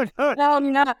 No.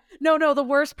 The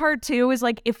worst part too is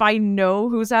like if I know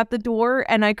who's at the door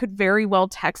and I could very well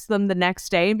text them the next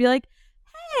day and be like,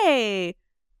 hey,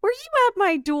 were you at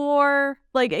my door?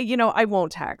 Like, I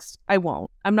won't text. I won't.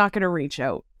 I'm not going to reach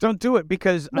out. Don't do it,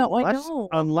 because I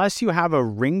unless you have a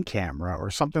Ring camera or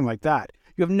something like that,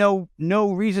 you have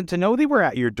no reason to know they were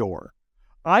at your door.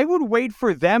 I would wait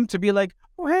for them to be like,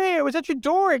 oh, hey, I was at your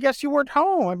door. I guess you weren't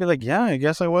home. I'd be like, yeah, I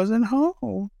guess I wasn't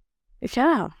home.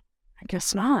 Yeah, I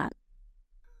guess not.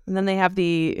 And then they have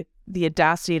the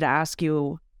audacity to ask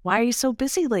you, why are you so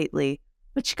busy lately?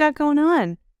 What you got going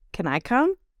on? Can I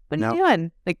come? What are you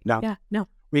doing? Like, no. Yeah, no.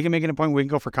 We can make an appointment. We can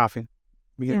go for coffee.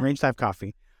 We can arrange to have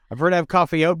coffee. I've heard I have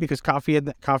coffee out because coffee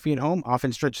at home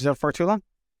often stretches out far too long.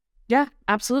 Yeah,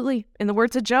 absolutely. In the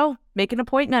words of Joe, make an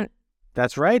appointment.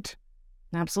 That's right.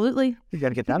 Absolutely. You got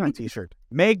to get that on a t-shirt.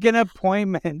 Make an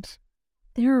appointment.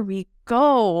 There we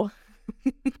go.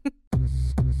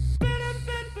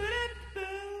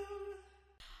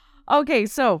 Okay,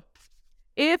 so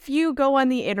if you go on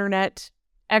the internet,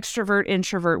 extrovert,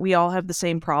 introvert, we all have the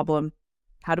same problem.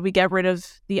 How do we get rid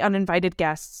of the uninvited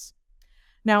guests?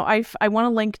 Now, I want to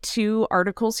link 2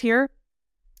 articles here,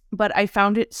 but I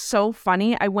found it so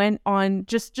funny. I went on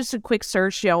just a quick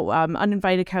search,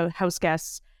 uninvited house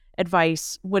guests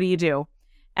advice. What do you do?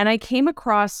 And I came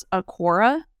across a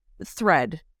Quora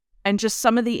thread, and just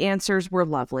some of the answers were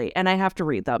lovely, and I have to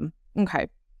read them. Okay.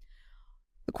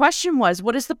 The question was,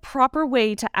 what is the proper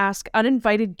way to ask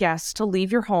uninvited guests to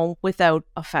leave your home without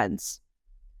offense?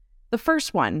 The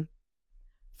first one.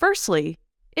 Firstly,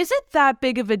 is it that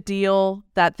big of a deal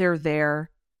that they're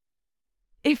there?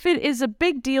 If it is a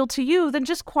big deal to you, then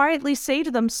just quietly say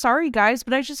to them, sorry guys,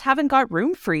 but I just haven't got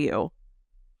room for you.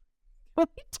 Can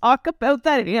we talk about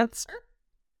that answer?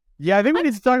 Yeah, I think we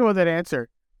need to talk about that answer.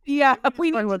 Yeah,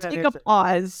 we need to take a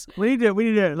pause. We need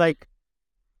to, like,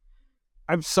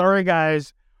 I'm sorry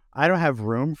guys, I don't have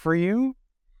room for you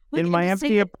in my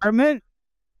empty apartment.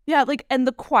 Yeah, like, and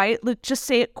just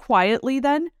say it quietly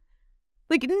then.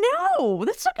 Like, no,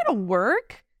 that's not gonna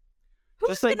work.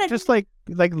 Just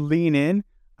lean in.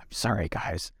 I'm sorry,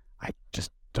 guys. I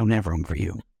just don't have room for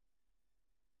you.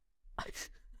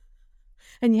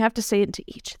 And you have to say it into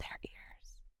each of their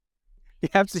ears. You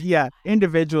have to,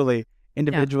 individually.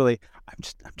 Yeah. I'm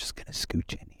just gonna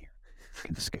scooch in here.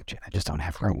 I just don't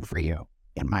have room for you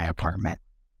in my apartment.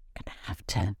 I'm gonna have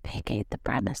to vacate the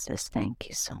premises. Thank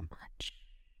you so much.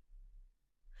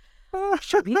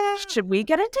 Should we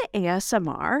get into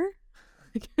ASMR?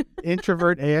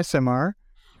 Introvert ASMR?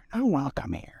 You're not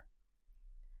welcome here.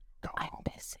 I'm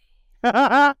busy.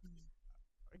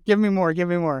 Give me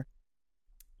more.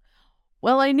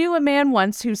 Well, I knew a man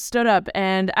once who stood up,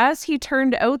 and as he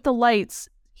turned out the lights,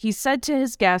 he said to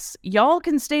his guests, y'all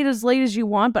can stay as late as you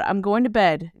want, but I'm going to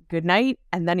bed. Good night.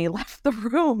 And then he left the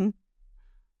room.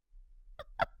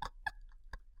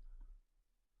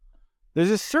 There's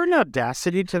a certain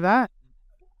audacity to that,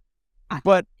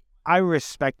 but I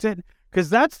respect it, because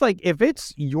that's like, if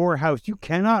it's your house, you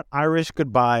cannot Irish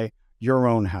goodbye your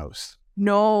own house.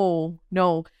 No.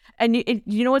 And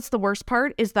you know what's the worst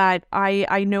part is that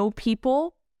I know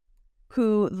people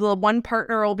who the one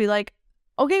partner will be like,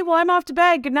 okay, well, I'm off to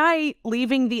bed. Good night,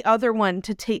 leaving the other one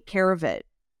to take care of it.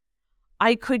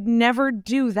 I could never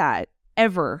do that,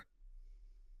 ever.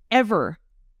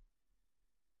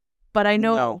 But I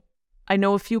know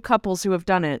a few couples who have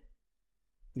done it.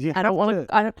 I don't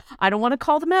want to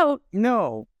call them out.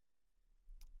 No.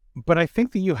 But I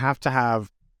think that you have to have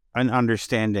an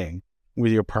understanding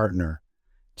with your partner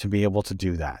to be able to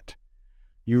do that.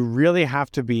 You really have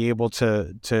to be able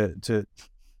to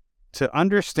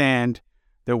understand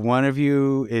that one of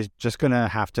you is just going to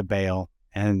have to bail,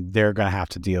 and they're going to have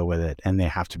to deal with it, and they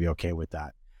have to be okay with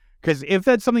that. Because if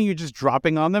that's something you're just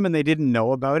dropping on them and they didn't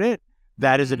know about it,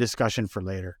 that is a discussion for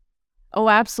later. Oh,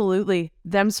 absolutely.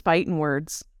 Them's fighting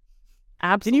words.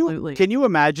 Absolutely. Can you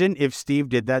imagine if Steve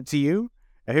did that to you?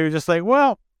 And he was just like,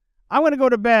 well, I'm going to go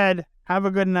to bed. Have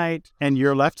a good night. And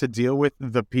you're left to deal with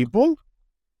the people?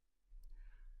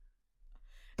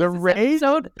 The rage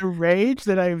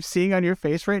that I'm seeing on your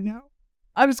face right now?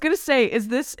 I was going to say,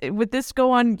 would this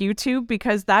go on YouTube?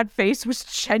 Because that face was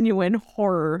genuine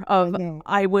horror of,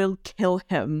 I will kill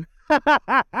him.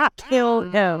 Kill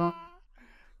him.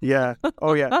 Yeah.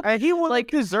 Oh, yeah. And he will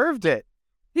deserved it.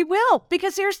 He will.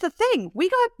 Because here's the thing. We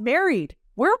got married.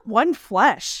 We're one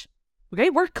flesh. Okay?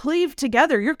 We're cleaved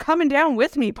together. You're coming down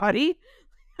with me, buddy.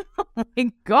 Oh,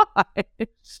 my gosh.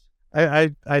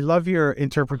 I love your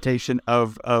interpretation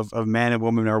of man and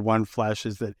woman are one flesh,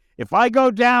 is that if I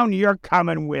go down, you're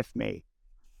coming with me.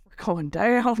 We're going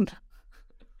down.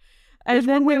 Here's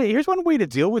one way to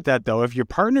deal with that, though. If your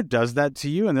partner does that to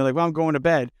you and they're like, well, I'm going to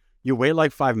bed, you wait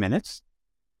like 5 minutes.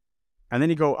 And then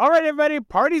you go, all right, everybody,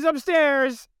 party's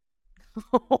upstairs.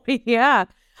 Oh, yeah.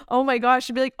 Oh, my gosh.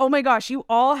 You'd be like, oh, my gosh, you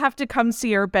all have to come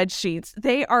see our bed sheets.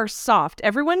 They are soft.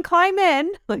 Everyone climb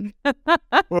in.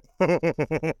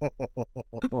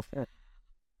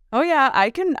 Oh, yeah, I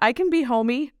can be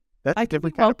homey. That's a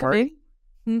different kind of party.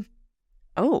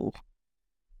 Oh.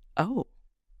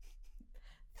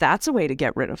 That's a way to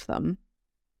get rid of them.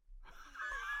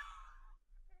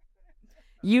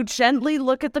 You gently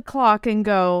look at the clock and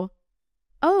go,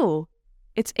 oh,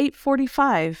 it's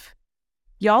 8:45.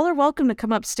 Y'all are welcome to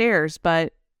come upstairs,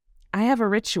 but I have a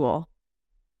ritual.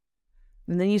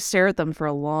 And then you stare at them for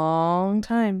a long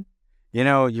time. You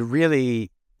know, you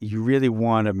really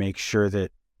want to make sure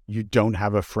that you don't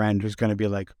have a friend who's going to be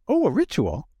like, oh, a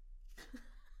ritual.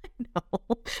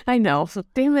 I know. So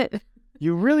damn it.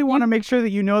 You really want to make sure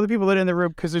that you know the people that are in the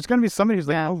room, because there's going to be somebody who's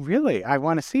like, oh, really? I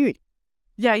want to see.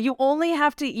 Yeah, you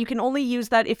can only use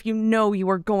that if you know you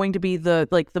are going to be the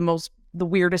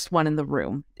weirdest one in the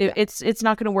room. It's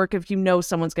not going to work if you know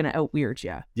someone's going to out-weird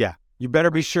you. Yeah. You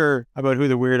better be sure about who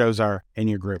the weirdos are in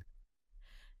your group.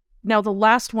 Now, the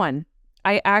last one,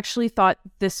 I actually thought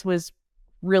this was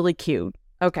really cute.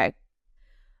 Okay.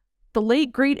 The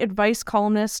late great advice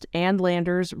columnist Ann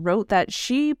Landers wrote that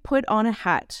she put on a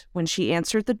hat when she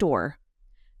answered the door.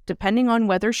 Depending on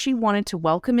whether she wanted to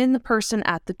welcome in the person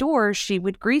at the door, she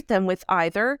would greet them with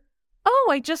either, "Oh,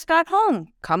 I just got home.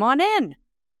 Come on in."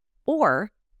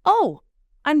 Or, "Oh,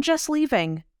 I'm just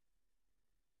leaving."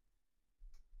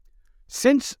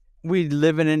 Since we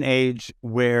live in an age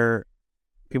where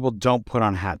people don't put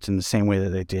on hats in the same way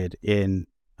that they did in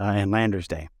Landers'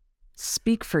 day.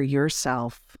 Speak for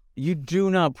yourself. You do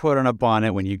not put on a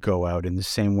bonnet when you go out in the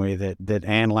same way that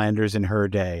Ann Landers in her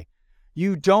day.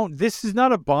 You don't. This is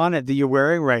not a bonnet that you're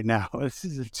wearing right now. This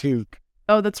is a toque.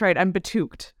 Oh, that's right. I'm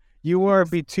betooked. You are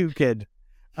betooked.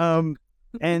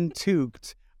 And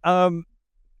tooked. But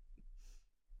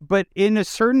in a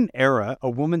certain era, a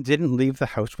woman didn't leave the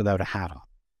house without a hat on.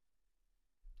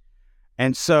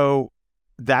 And so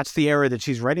that's the era that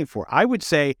she's writing for. I would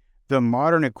say the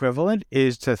modern equivalent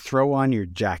is to throw on your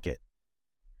jacket.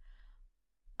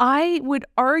 I would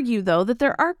argue, though, that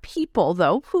there are people,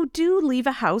 though, who do leave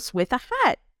a house with a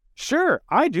hat. Sure,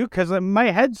 I do, because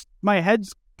my head's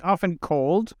often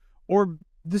cold, or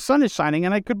the sun is shining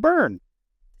and I could burn.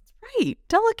 Right,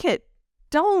 delicate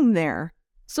dome there.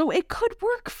 So it could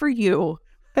work for you.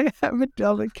 I have a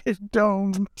delicate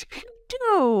dome. You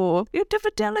do. You have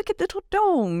a delicate little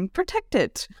dome. Protect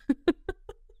it.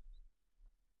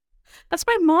 That's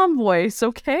my mom voice,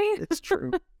 okay? It's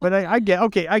true. But I get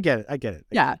it.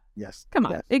 Yeah. Yes. Come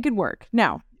on. Yes. It could work.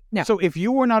 Now. So if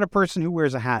you were not a person who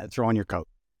wears a hat, throw on your coat.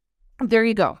 There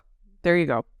you go.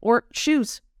 Or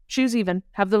shoes. Shoes even.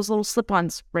 Have those little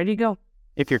slip-ons ready to go.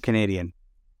 If you're Canadian.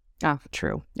 Ah,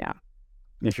 true. Yeah.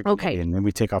 If you're Canadian, then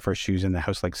we take off our shoes in the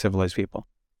house like civilized people.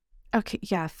 Okay.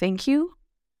 Yeah. Thank you.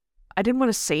 I didn't want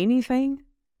to say anything.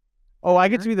 Oh, I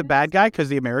get to be the bad guy because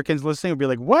the Americans listening would be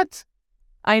like, what?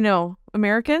 I know.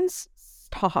 Americans,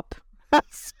 stop.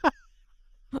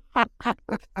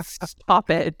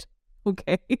 Stop it.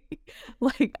 Okay.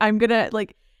 I'm gonna,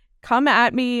 come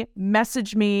at me,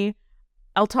 message me.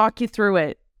 I'll talk you through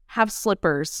it. Have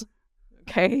slippers.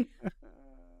 Okay.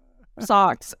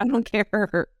 Socks. I don't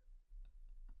care.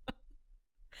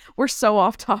 We're so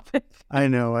off topic. I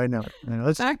know.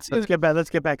 Let's get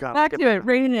back on. Back to it.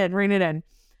 Rein it in.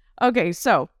 Okay,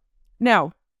 so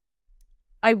now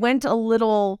I went a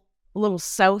little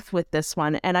south with this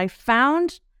one, and I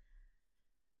found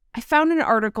an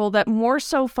article that more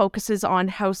so focuses on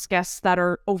house guests that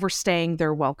are overstaying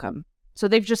their welcome. So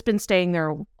they've just been staying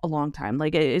there a long time.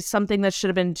 Like, it's something that should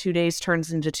have been 2 days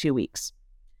turns into 2 weeks.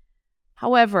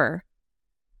 However,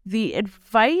 the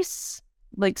advice,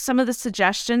 some of the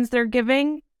suggestions they're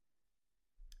giving,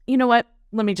 you know what?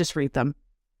 Let me just read them.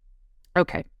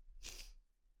 Okay.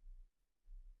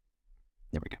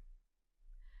 There we go.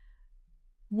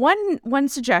 One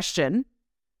suggestion,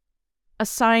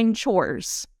 assign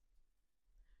chores.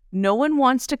 No one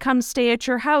wants to come stay at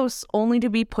your house only to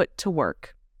be put to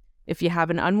work. If you have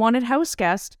an unwanted house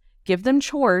guest, give them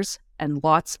chores and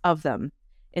lots of them.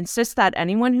 Insist that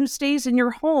anyone who stays in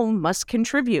your home must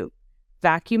contribute.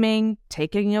 Vacuuming,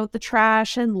 taking out the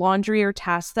trash, and laundry are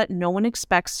tasks that no one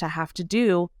expects to have to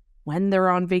do when they're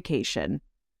on vacation.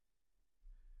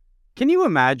 Can you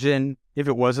imagine if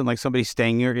it wasn't like somebody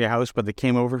staying near your house, but they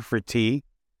came over for tea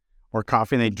or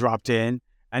coffee and they dropped in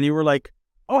and you were like,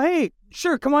 oh, hey,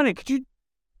 sure, come on in. Could you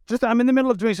I'm in the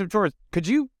middle of doing some chores. Could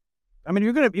you,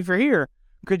 if you're here,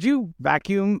 could you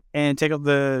vacuum and take out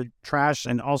the trash?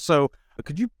 And also,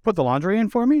 could you put the laundry in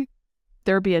for me?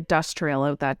 There'd be a dust trail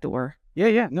out that door.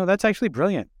 Yeah. No, that's actually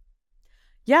brilliant.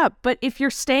 Yeah, but if you're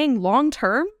staying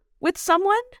long-term with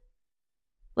someone,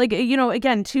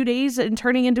 again, 2 days and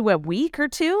turning into a week or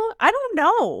two, I don't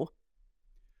know.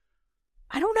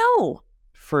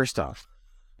 First off,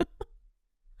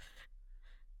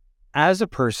 as a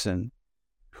person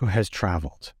who has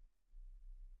traveled,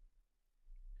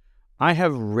 I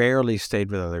have rarely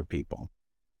stayed with other people.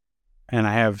 And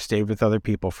I have stayed with other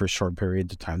people for short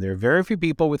periods of time. There are very few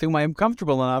people with whom I am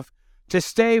comfortable enough to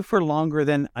stay for longer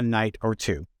than a night or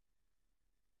two.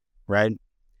 Right?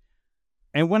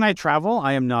 And when I travel,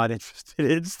 I am not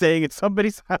interested in staying at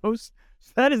somebody's house.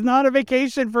 That is not a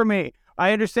vacation for me.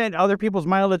 I understand other people's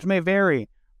mileage may vary,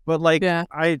 but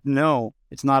I know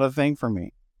it's not a thing for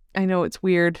me. I know, it's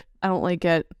weird. I don't like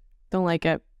it. Don't like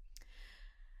it.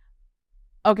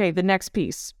 Okay, the next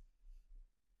piece.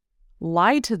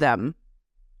 Lie to them.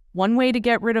 One way to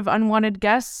get rid of unwanted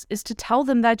guests is to tell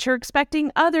them that you're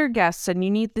expecting other guests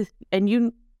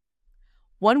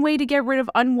One way to get rid of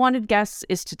unwanted guests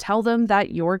is to tell them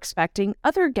that you're expecting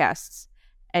other guests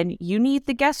and you need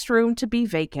the guest room to be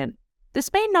vacant.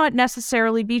 This may not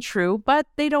necessarily be true, but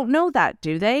they don't know that,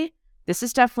 do they? This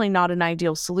is definitely not an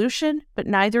ideal solution, but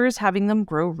neither is having them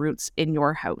grow roots in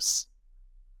your house.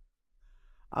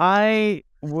 I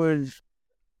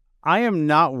am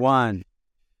not one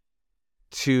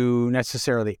to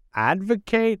necessarily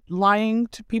advocate lying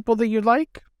to people that you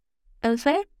like.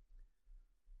 Okay.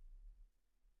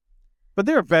 But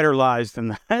there are better lies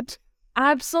than that.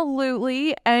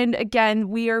 Absolutely. And again,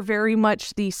 we are very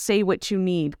much the say what you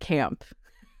need camp.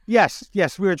 Yes.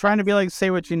 We were trying to be like, say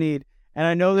what you need. And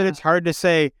I know that it's hard to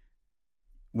say,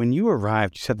 when you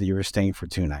arrived, you said that you were staying for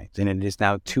 2 nights, and it is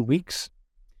now 2 weeks.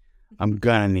 I'm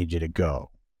going to need you to go.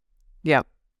 Yep.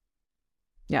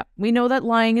 We know that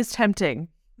lying is tempting,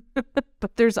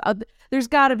 but there's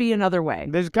got to be another way.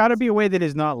 There's got to be a way that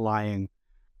is not lying.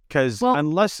 Because part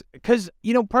of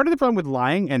the problem with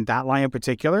lying, and that lie in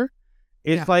particular,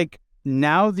 is like,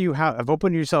 now that you have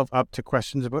opened yourself up to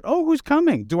questions about, who's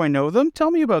coming? Do I know them?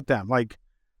 Tell me about them. Like,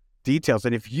 details.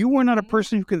 And if you were not a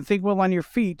person who can think well on your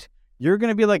feet, you're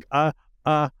going to be like,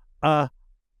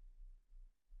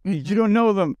 you don't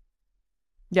know them.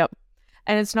 Yep.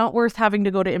 And it's not worth having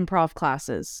to go to improv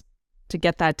classes to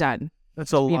get that done.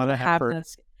 That's a lot of effort.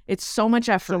 It's so much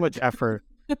effort. So much effort.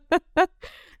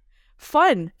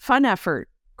 Fun effort.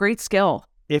 Great skill.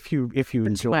 If you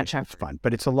enjoy it, it's fun.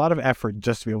 But it's a lot of effort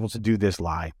just to be able to do this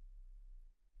lie.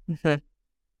 Mm-hmm.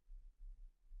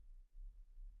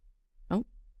 Oh,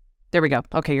 there we go.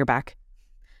 Okay, you're back.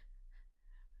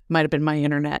 Might have been my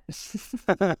internet.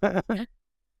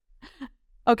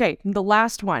 Okay, the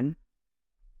last one.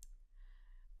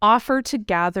 Offer to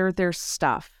gather their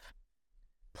stuff.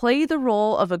 Play the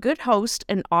role of a good host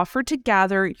and offer to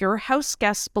gather your house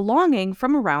guests' belonging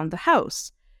from around the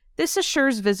house. This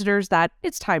assures visitors that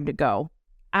it's time to go.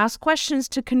 Ask questions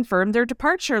to confirm their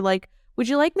departure, like, would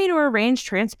you like me to arrange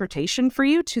transportation for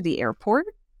you to the airport?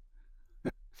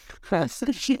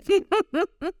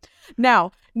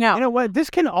 Now, you know what?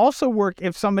 This can also work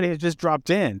if somebody has just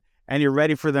dropped in and you're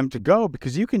ready for them to go,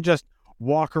 because you can just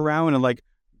walk around and like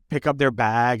pick up their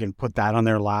bag and put that on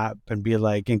their lap and be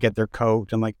like, and get their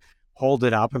coat and like hold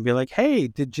it up and be like, hey,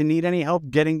 did you need any help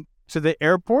getting to the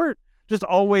airport? Just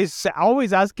always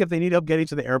ask if they need help getting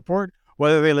to the airport,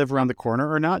 whether they live around the corner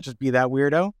or not. Just be that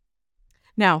weirdo.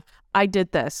 Now, I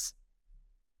did this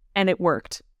and it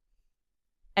worked.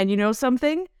 And you know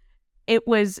something?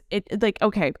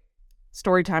 Okay,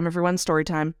 story time, everyone, story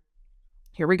time.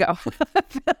 Here we go.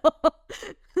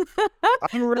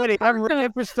 I'm ready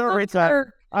for story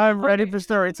time. I'm ready for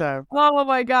story time. Oh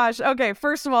my gosh. Okay,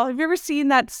 first of all, have you ever seen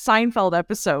that Seinfeld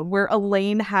episode where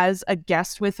Elaine has a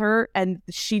guest with her and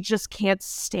she just can't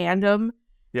stand him?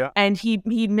 Yeah. And he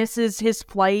misses his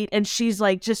flight and she's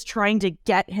like just trying to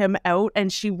get him out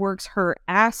and she works her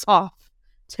ass off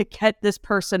to get this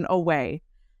person away.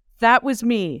 That was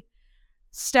me.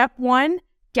 Step 1,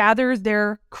 gather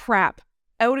their crap.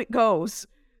 Out it goes.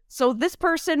 So this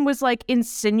person was like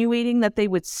insinuating that they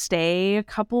would stay a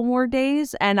couple more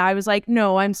days. And I was like,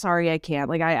 no, I'm sorry, I can't.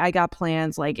 Like, I got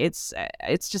plans. Like, it's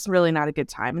just really not a good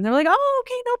time. And they're like, oh,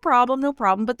 okay, no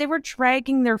problem. But they were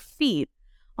dragging their feet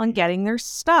on getting their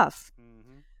stuff.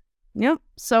 Mm-hmm. Yep.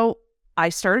 So I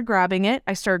started grabbing it.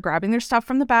 I started grabbing their stuff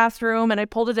from the bathroom and I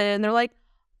pulled it in. They're like,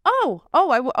 do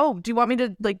you want me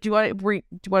to, like, do you want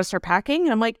to start packing?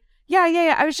 And I'm like,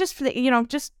 yeah. I was just for the,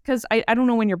 just because I don't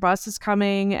know when your bus is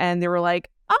coming. And they were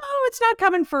like, oh, it's not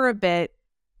coming for a bit.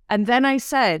 And then I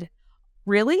said,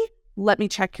 really? Let me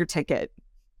check your ticket.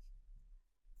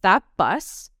 That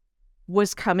bus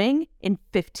was coming in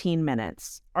 15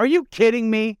 minutes. Are you kidding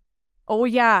me? Oh,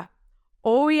 yeah.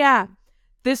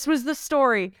 This was the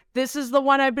story. This is the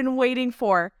one I've been waiting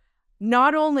for.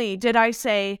 Not only did I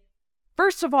say,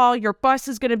 first of all, your bus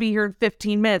is going to be here in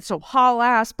 15 minutes, so haul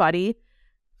ass, buddy.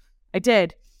 I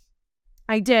did.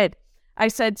 I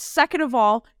said, second of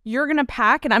all, you're going to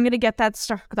pack and I'm going to get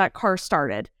that car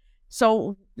started.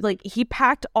 So, like, he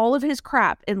packed all of his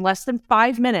crap in less than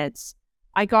 5 minutes.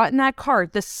 I got in that car.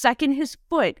 The second his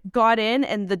foot got in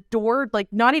and the door,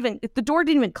 the door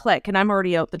didn't even click and I'm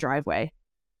already out the driveway.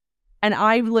 And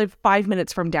I live 5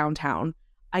 minutes from downtown.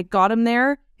 I got him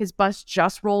there. His bus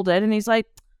just rolled in and he's like,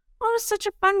 oh, it was such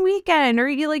a fun weekend. Are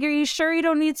you sure you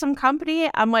don't need some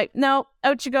company? I'm like, no,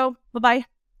 out you go. Bye-bye.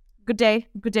 Good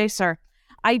day, sir.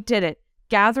 I did it.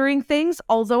 Gathering things,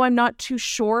 although I'm not too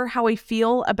sure how I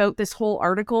feel about this whole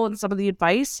article and some of the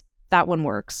advice, that one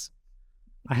works.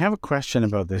 I have a question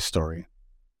about this story.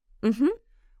 Mm-hmm.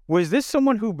 Was this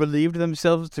someone who believed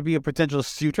themselves to be a potential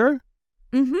suitor?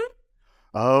 Mm-hmm.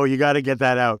 Oh, you got to get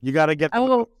that out. You got to get.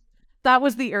 Oh, that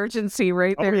was the urgency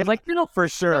right there. Yeah. Like, For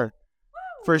sure.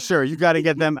 For sure. You got to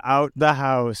get them out the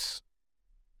house.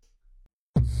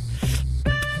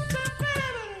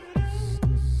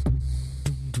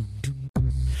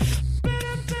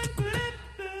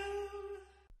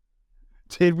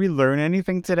 Did we learn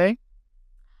anything today?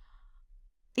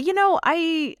 You know,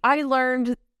 I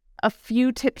learned a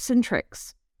few tips and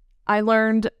tricks. I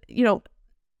learned,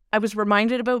 I was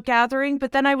reminded about gathering,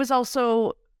 but then I was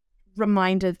also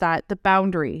reminded that the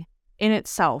boundary in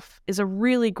itself is a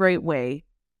really great way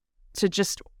to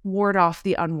just ward off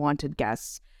the unwanted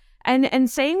guests. And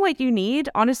saying what you need,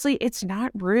 honestly, it's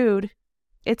not rude.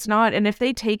 It's not. And if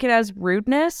they take it as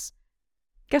rudeness,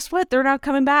 guess what? They're not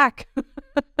coming back.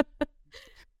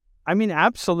 I mean,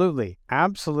 absolutely.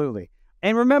 Absolutely.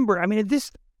 And remember, I mean,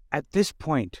 at this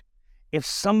point, if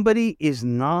somebody is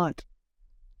not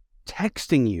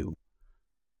texting you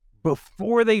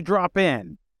before they drop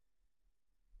in,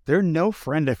 they're no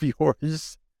friend of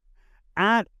yours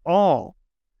at all.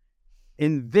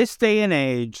 In this day and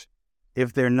age,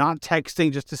 if they're not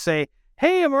texting just to say,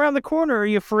 hey, I'm around the corner, are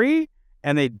you free?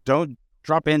 And they don't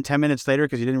drop in 10 minutes later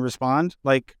because you didn't respond,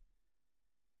 like,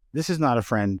 this is not a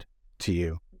friend to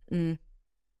you.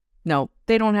 No,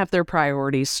 they don't have their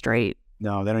priorities straight.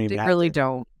 No, they don't even. They really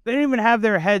don't. They don't even have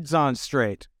their heads on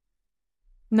straight.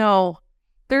 No,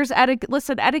 there's etiquette.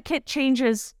 Listen, etiquette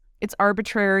changes. It's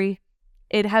arbitrary.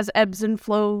 It has ebbs and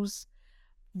flows.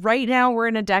 Right now, we're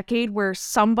in a decade where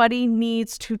somebody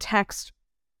needs to text,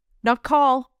 not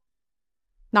call.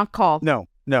 Not call. No.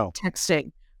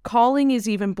 Texting. Calling is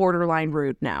even borderline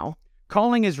rude now.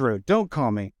 Calling is rude. Don't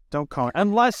call me. Don't call me.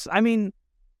 Unless, I mean,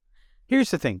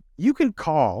 here's the thing. You can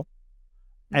call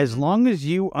as long as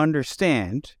you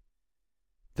understand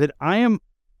that I am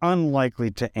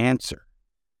unlikely to answer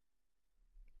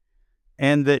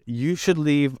and that you should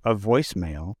leave a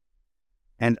voicemail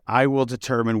and I will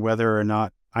determine whether or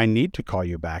not I need to call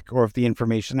you back or if the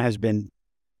information has been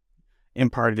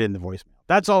imparted in the voicemail.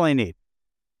 That's all I need.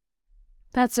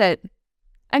 That's it.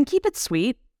 And keep it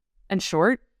sweet and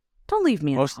short. Don't leave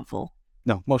me in awful.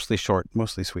 No, mostly short,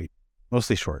 mostly sweet,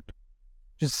 mostly short.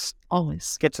 Just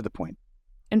always get to the point.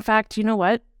 In fact, you know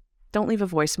what? Don't leave a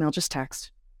voicemail, just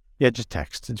text. Yeah, just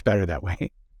text. It's better that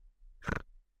way.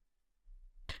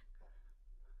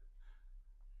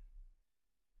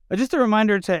 Just a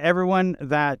reminder to everyone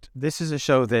that this is a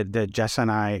show that Jess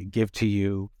and I give to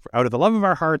you out of the love of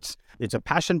our hearts. It's a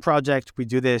passion project. We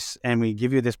do this and we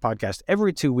give you this podcast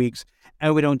every 2 weeks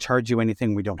and we don't charge you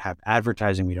anything. We don't have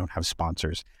advertising. We don't have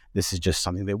sponsors. This is just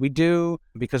something that we do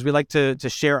because we like to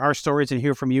share our stories and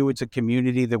hear from you. It's a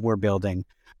community that we're building.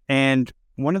 And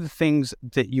one of the things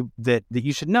that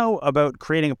you should know about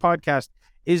creating a podcast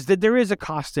is that there is a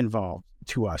cost involved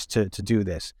to us to do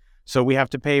this. So we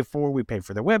pay for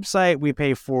the website, we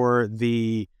pay for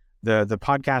the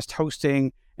podcast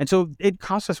hosting. And so it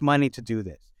costs us money to do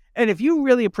this. And if you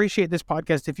really appreciate this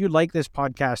podcast, if you like this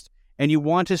podcast and you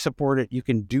want to support it, you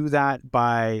can do that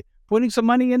by putting some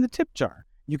money in the tip jar.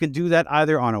 You can do that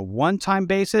either on a one-time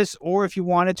basis, or if you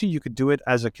wanted to, you could do it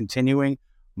as a continuing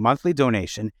monthly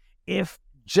donation. If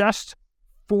just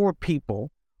 4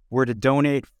 people were to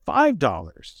donate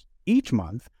 $5 each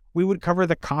month, we would cover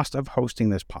the cost of hosting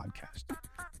this podcast.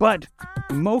 But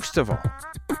most of all,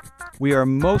 we are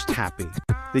most happy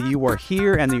that you are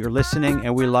here and that you're listening,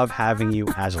 and we love having you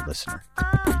as a listener.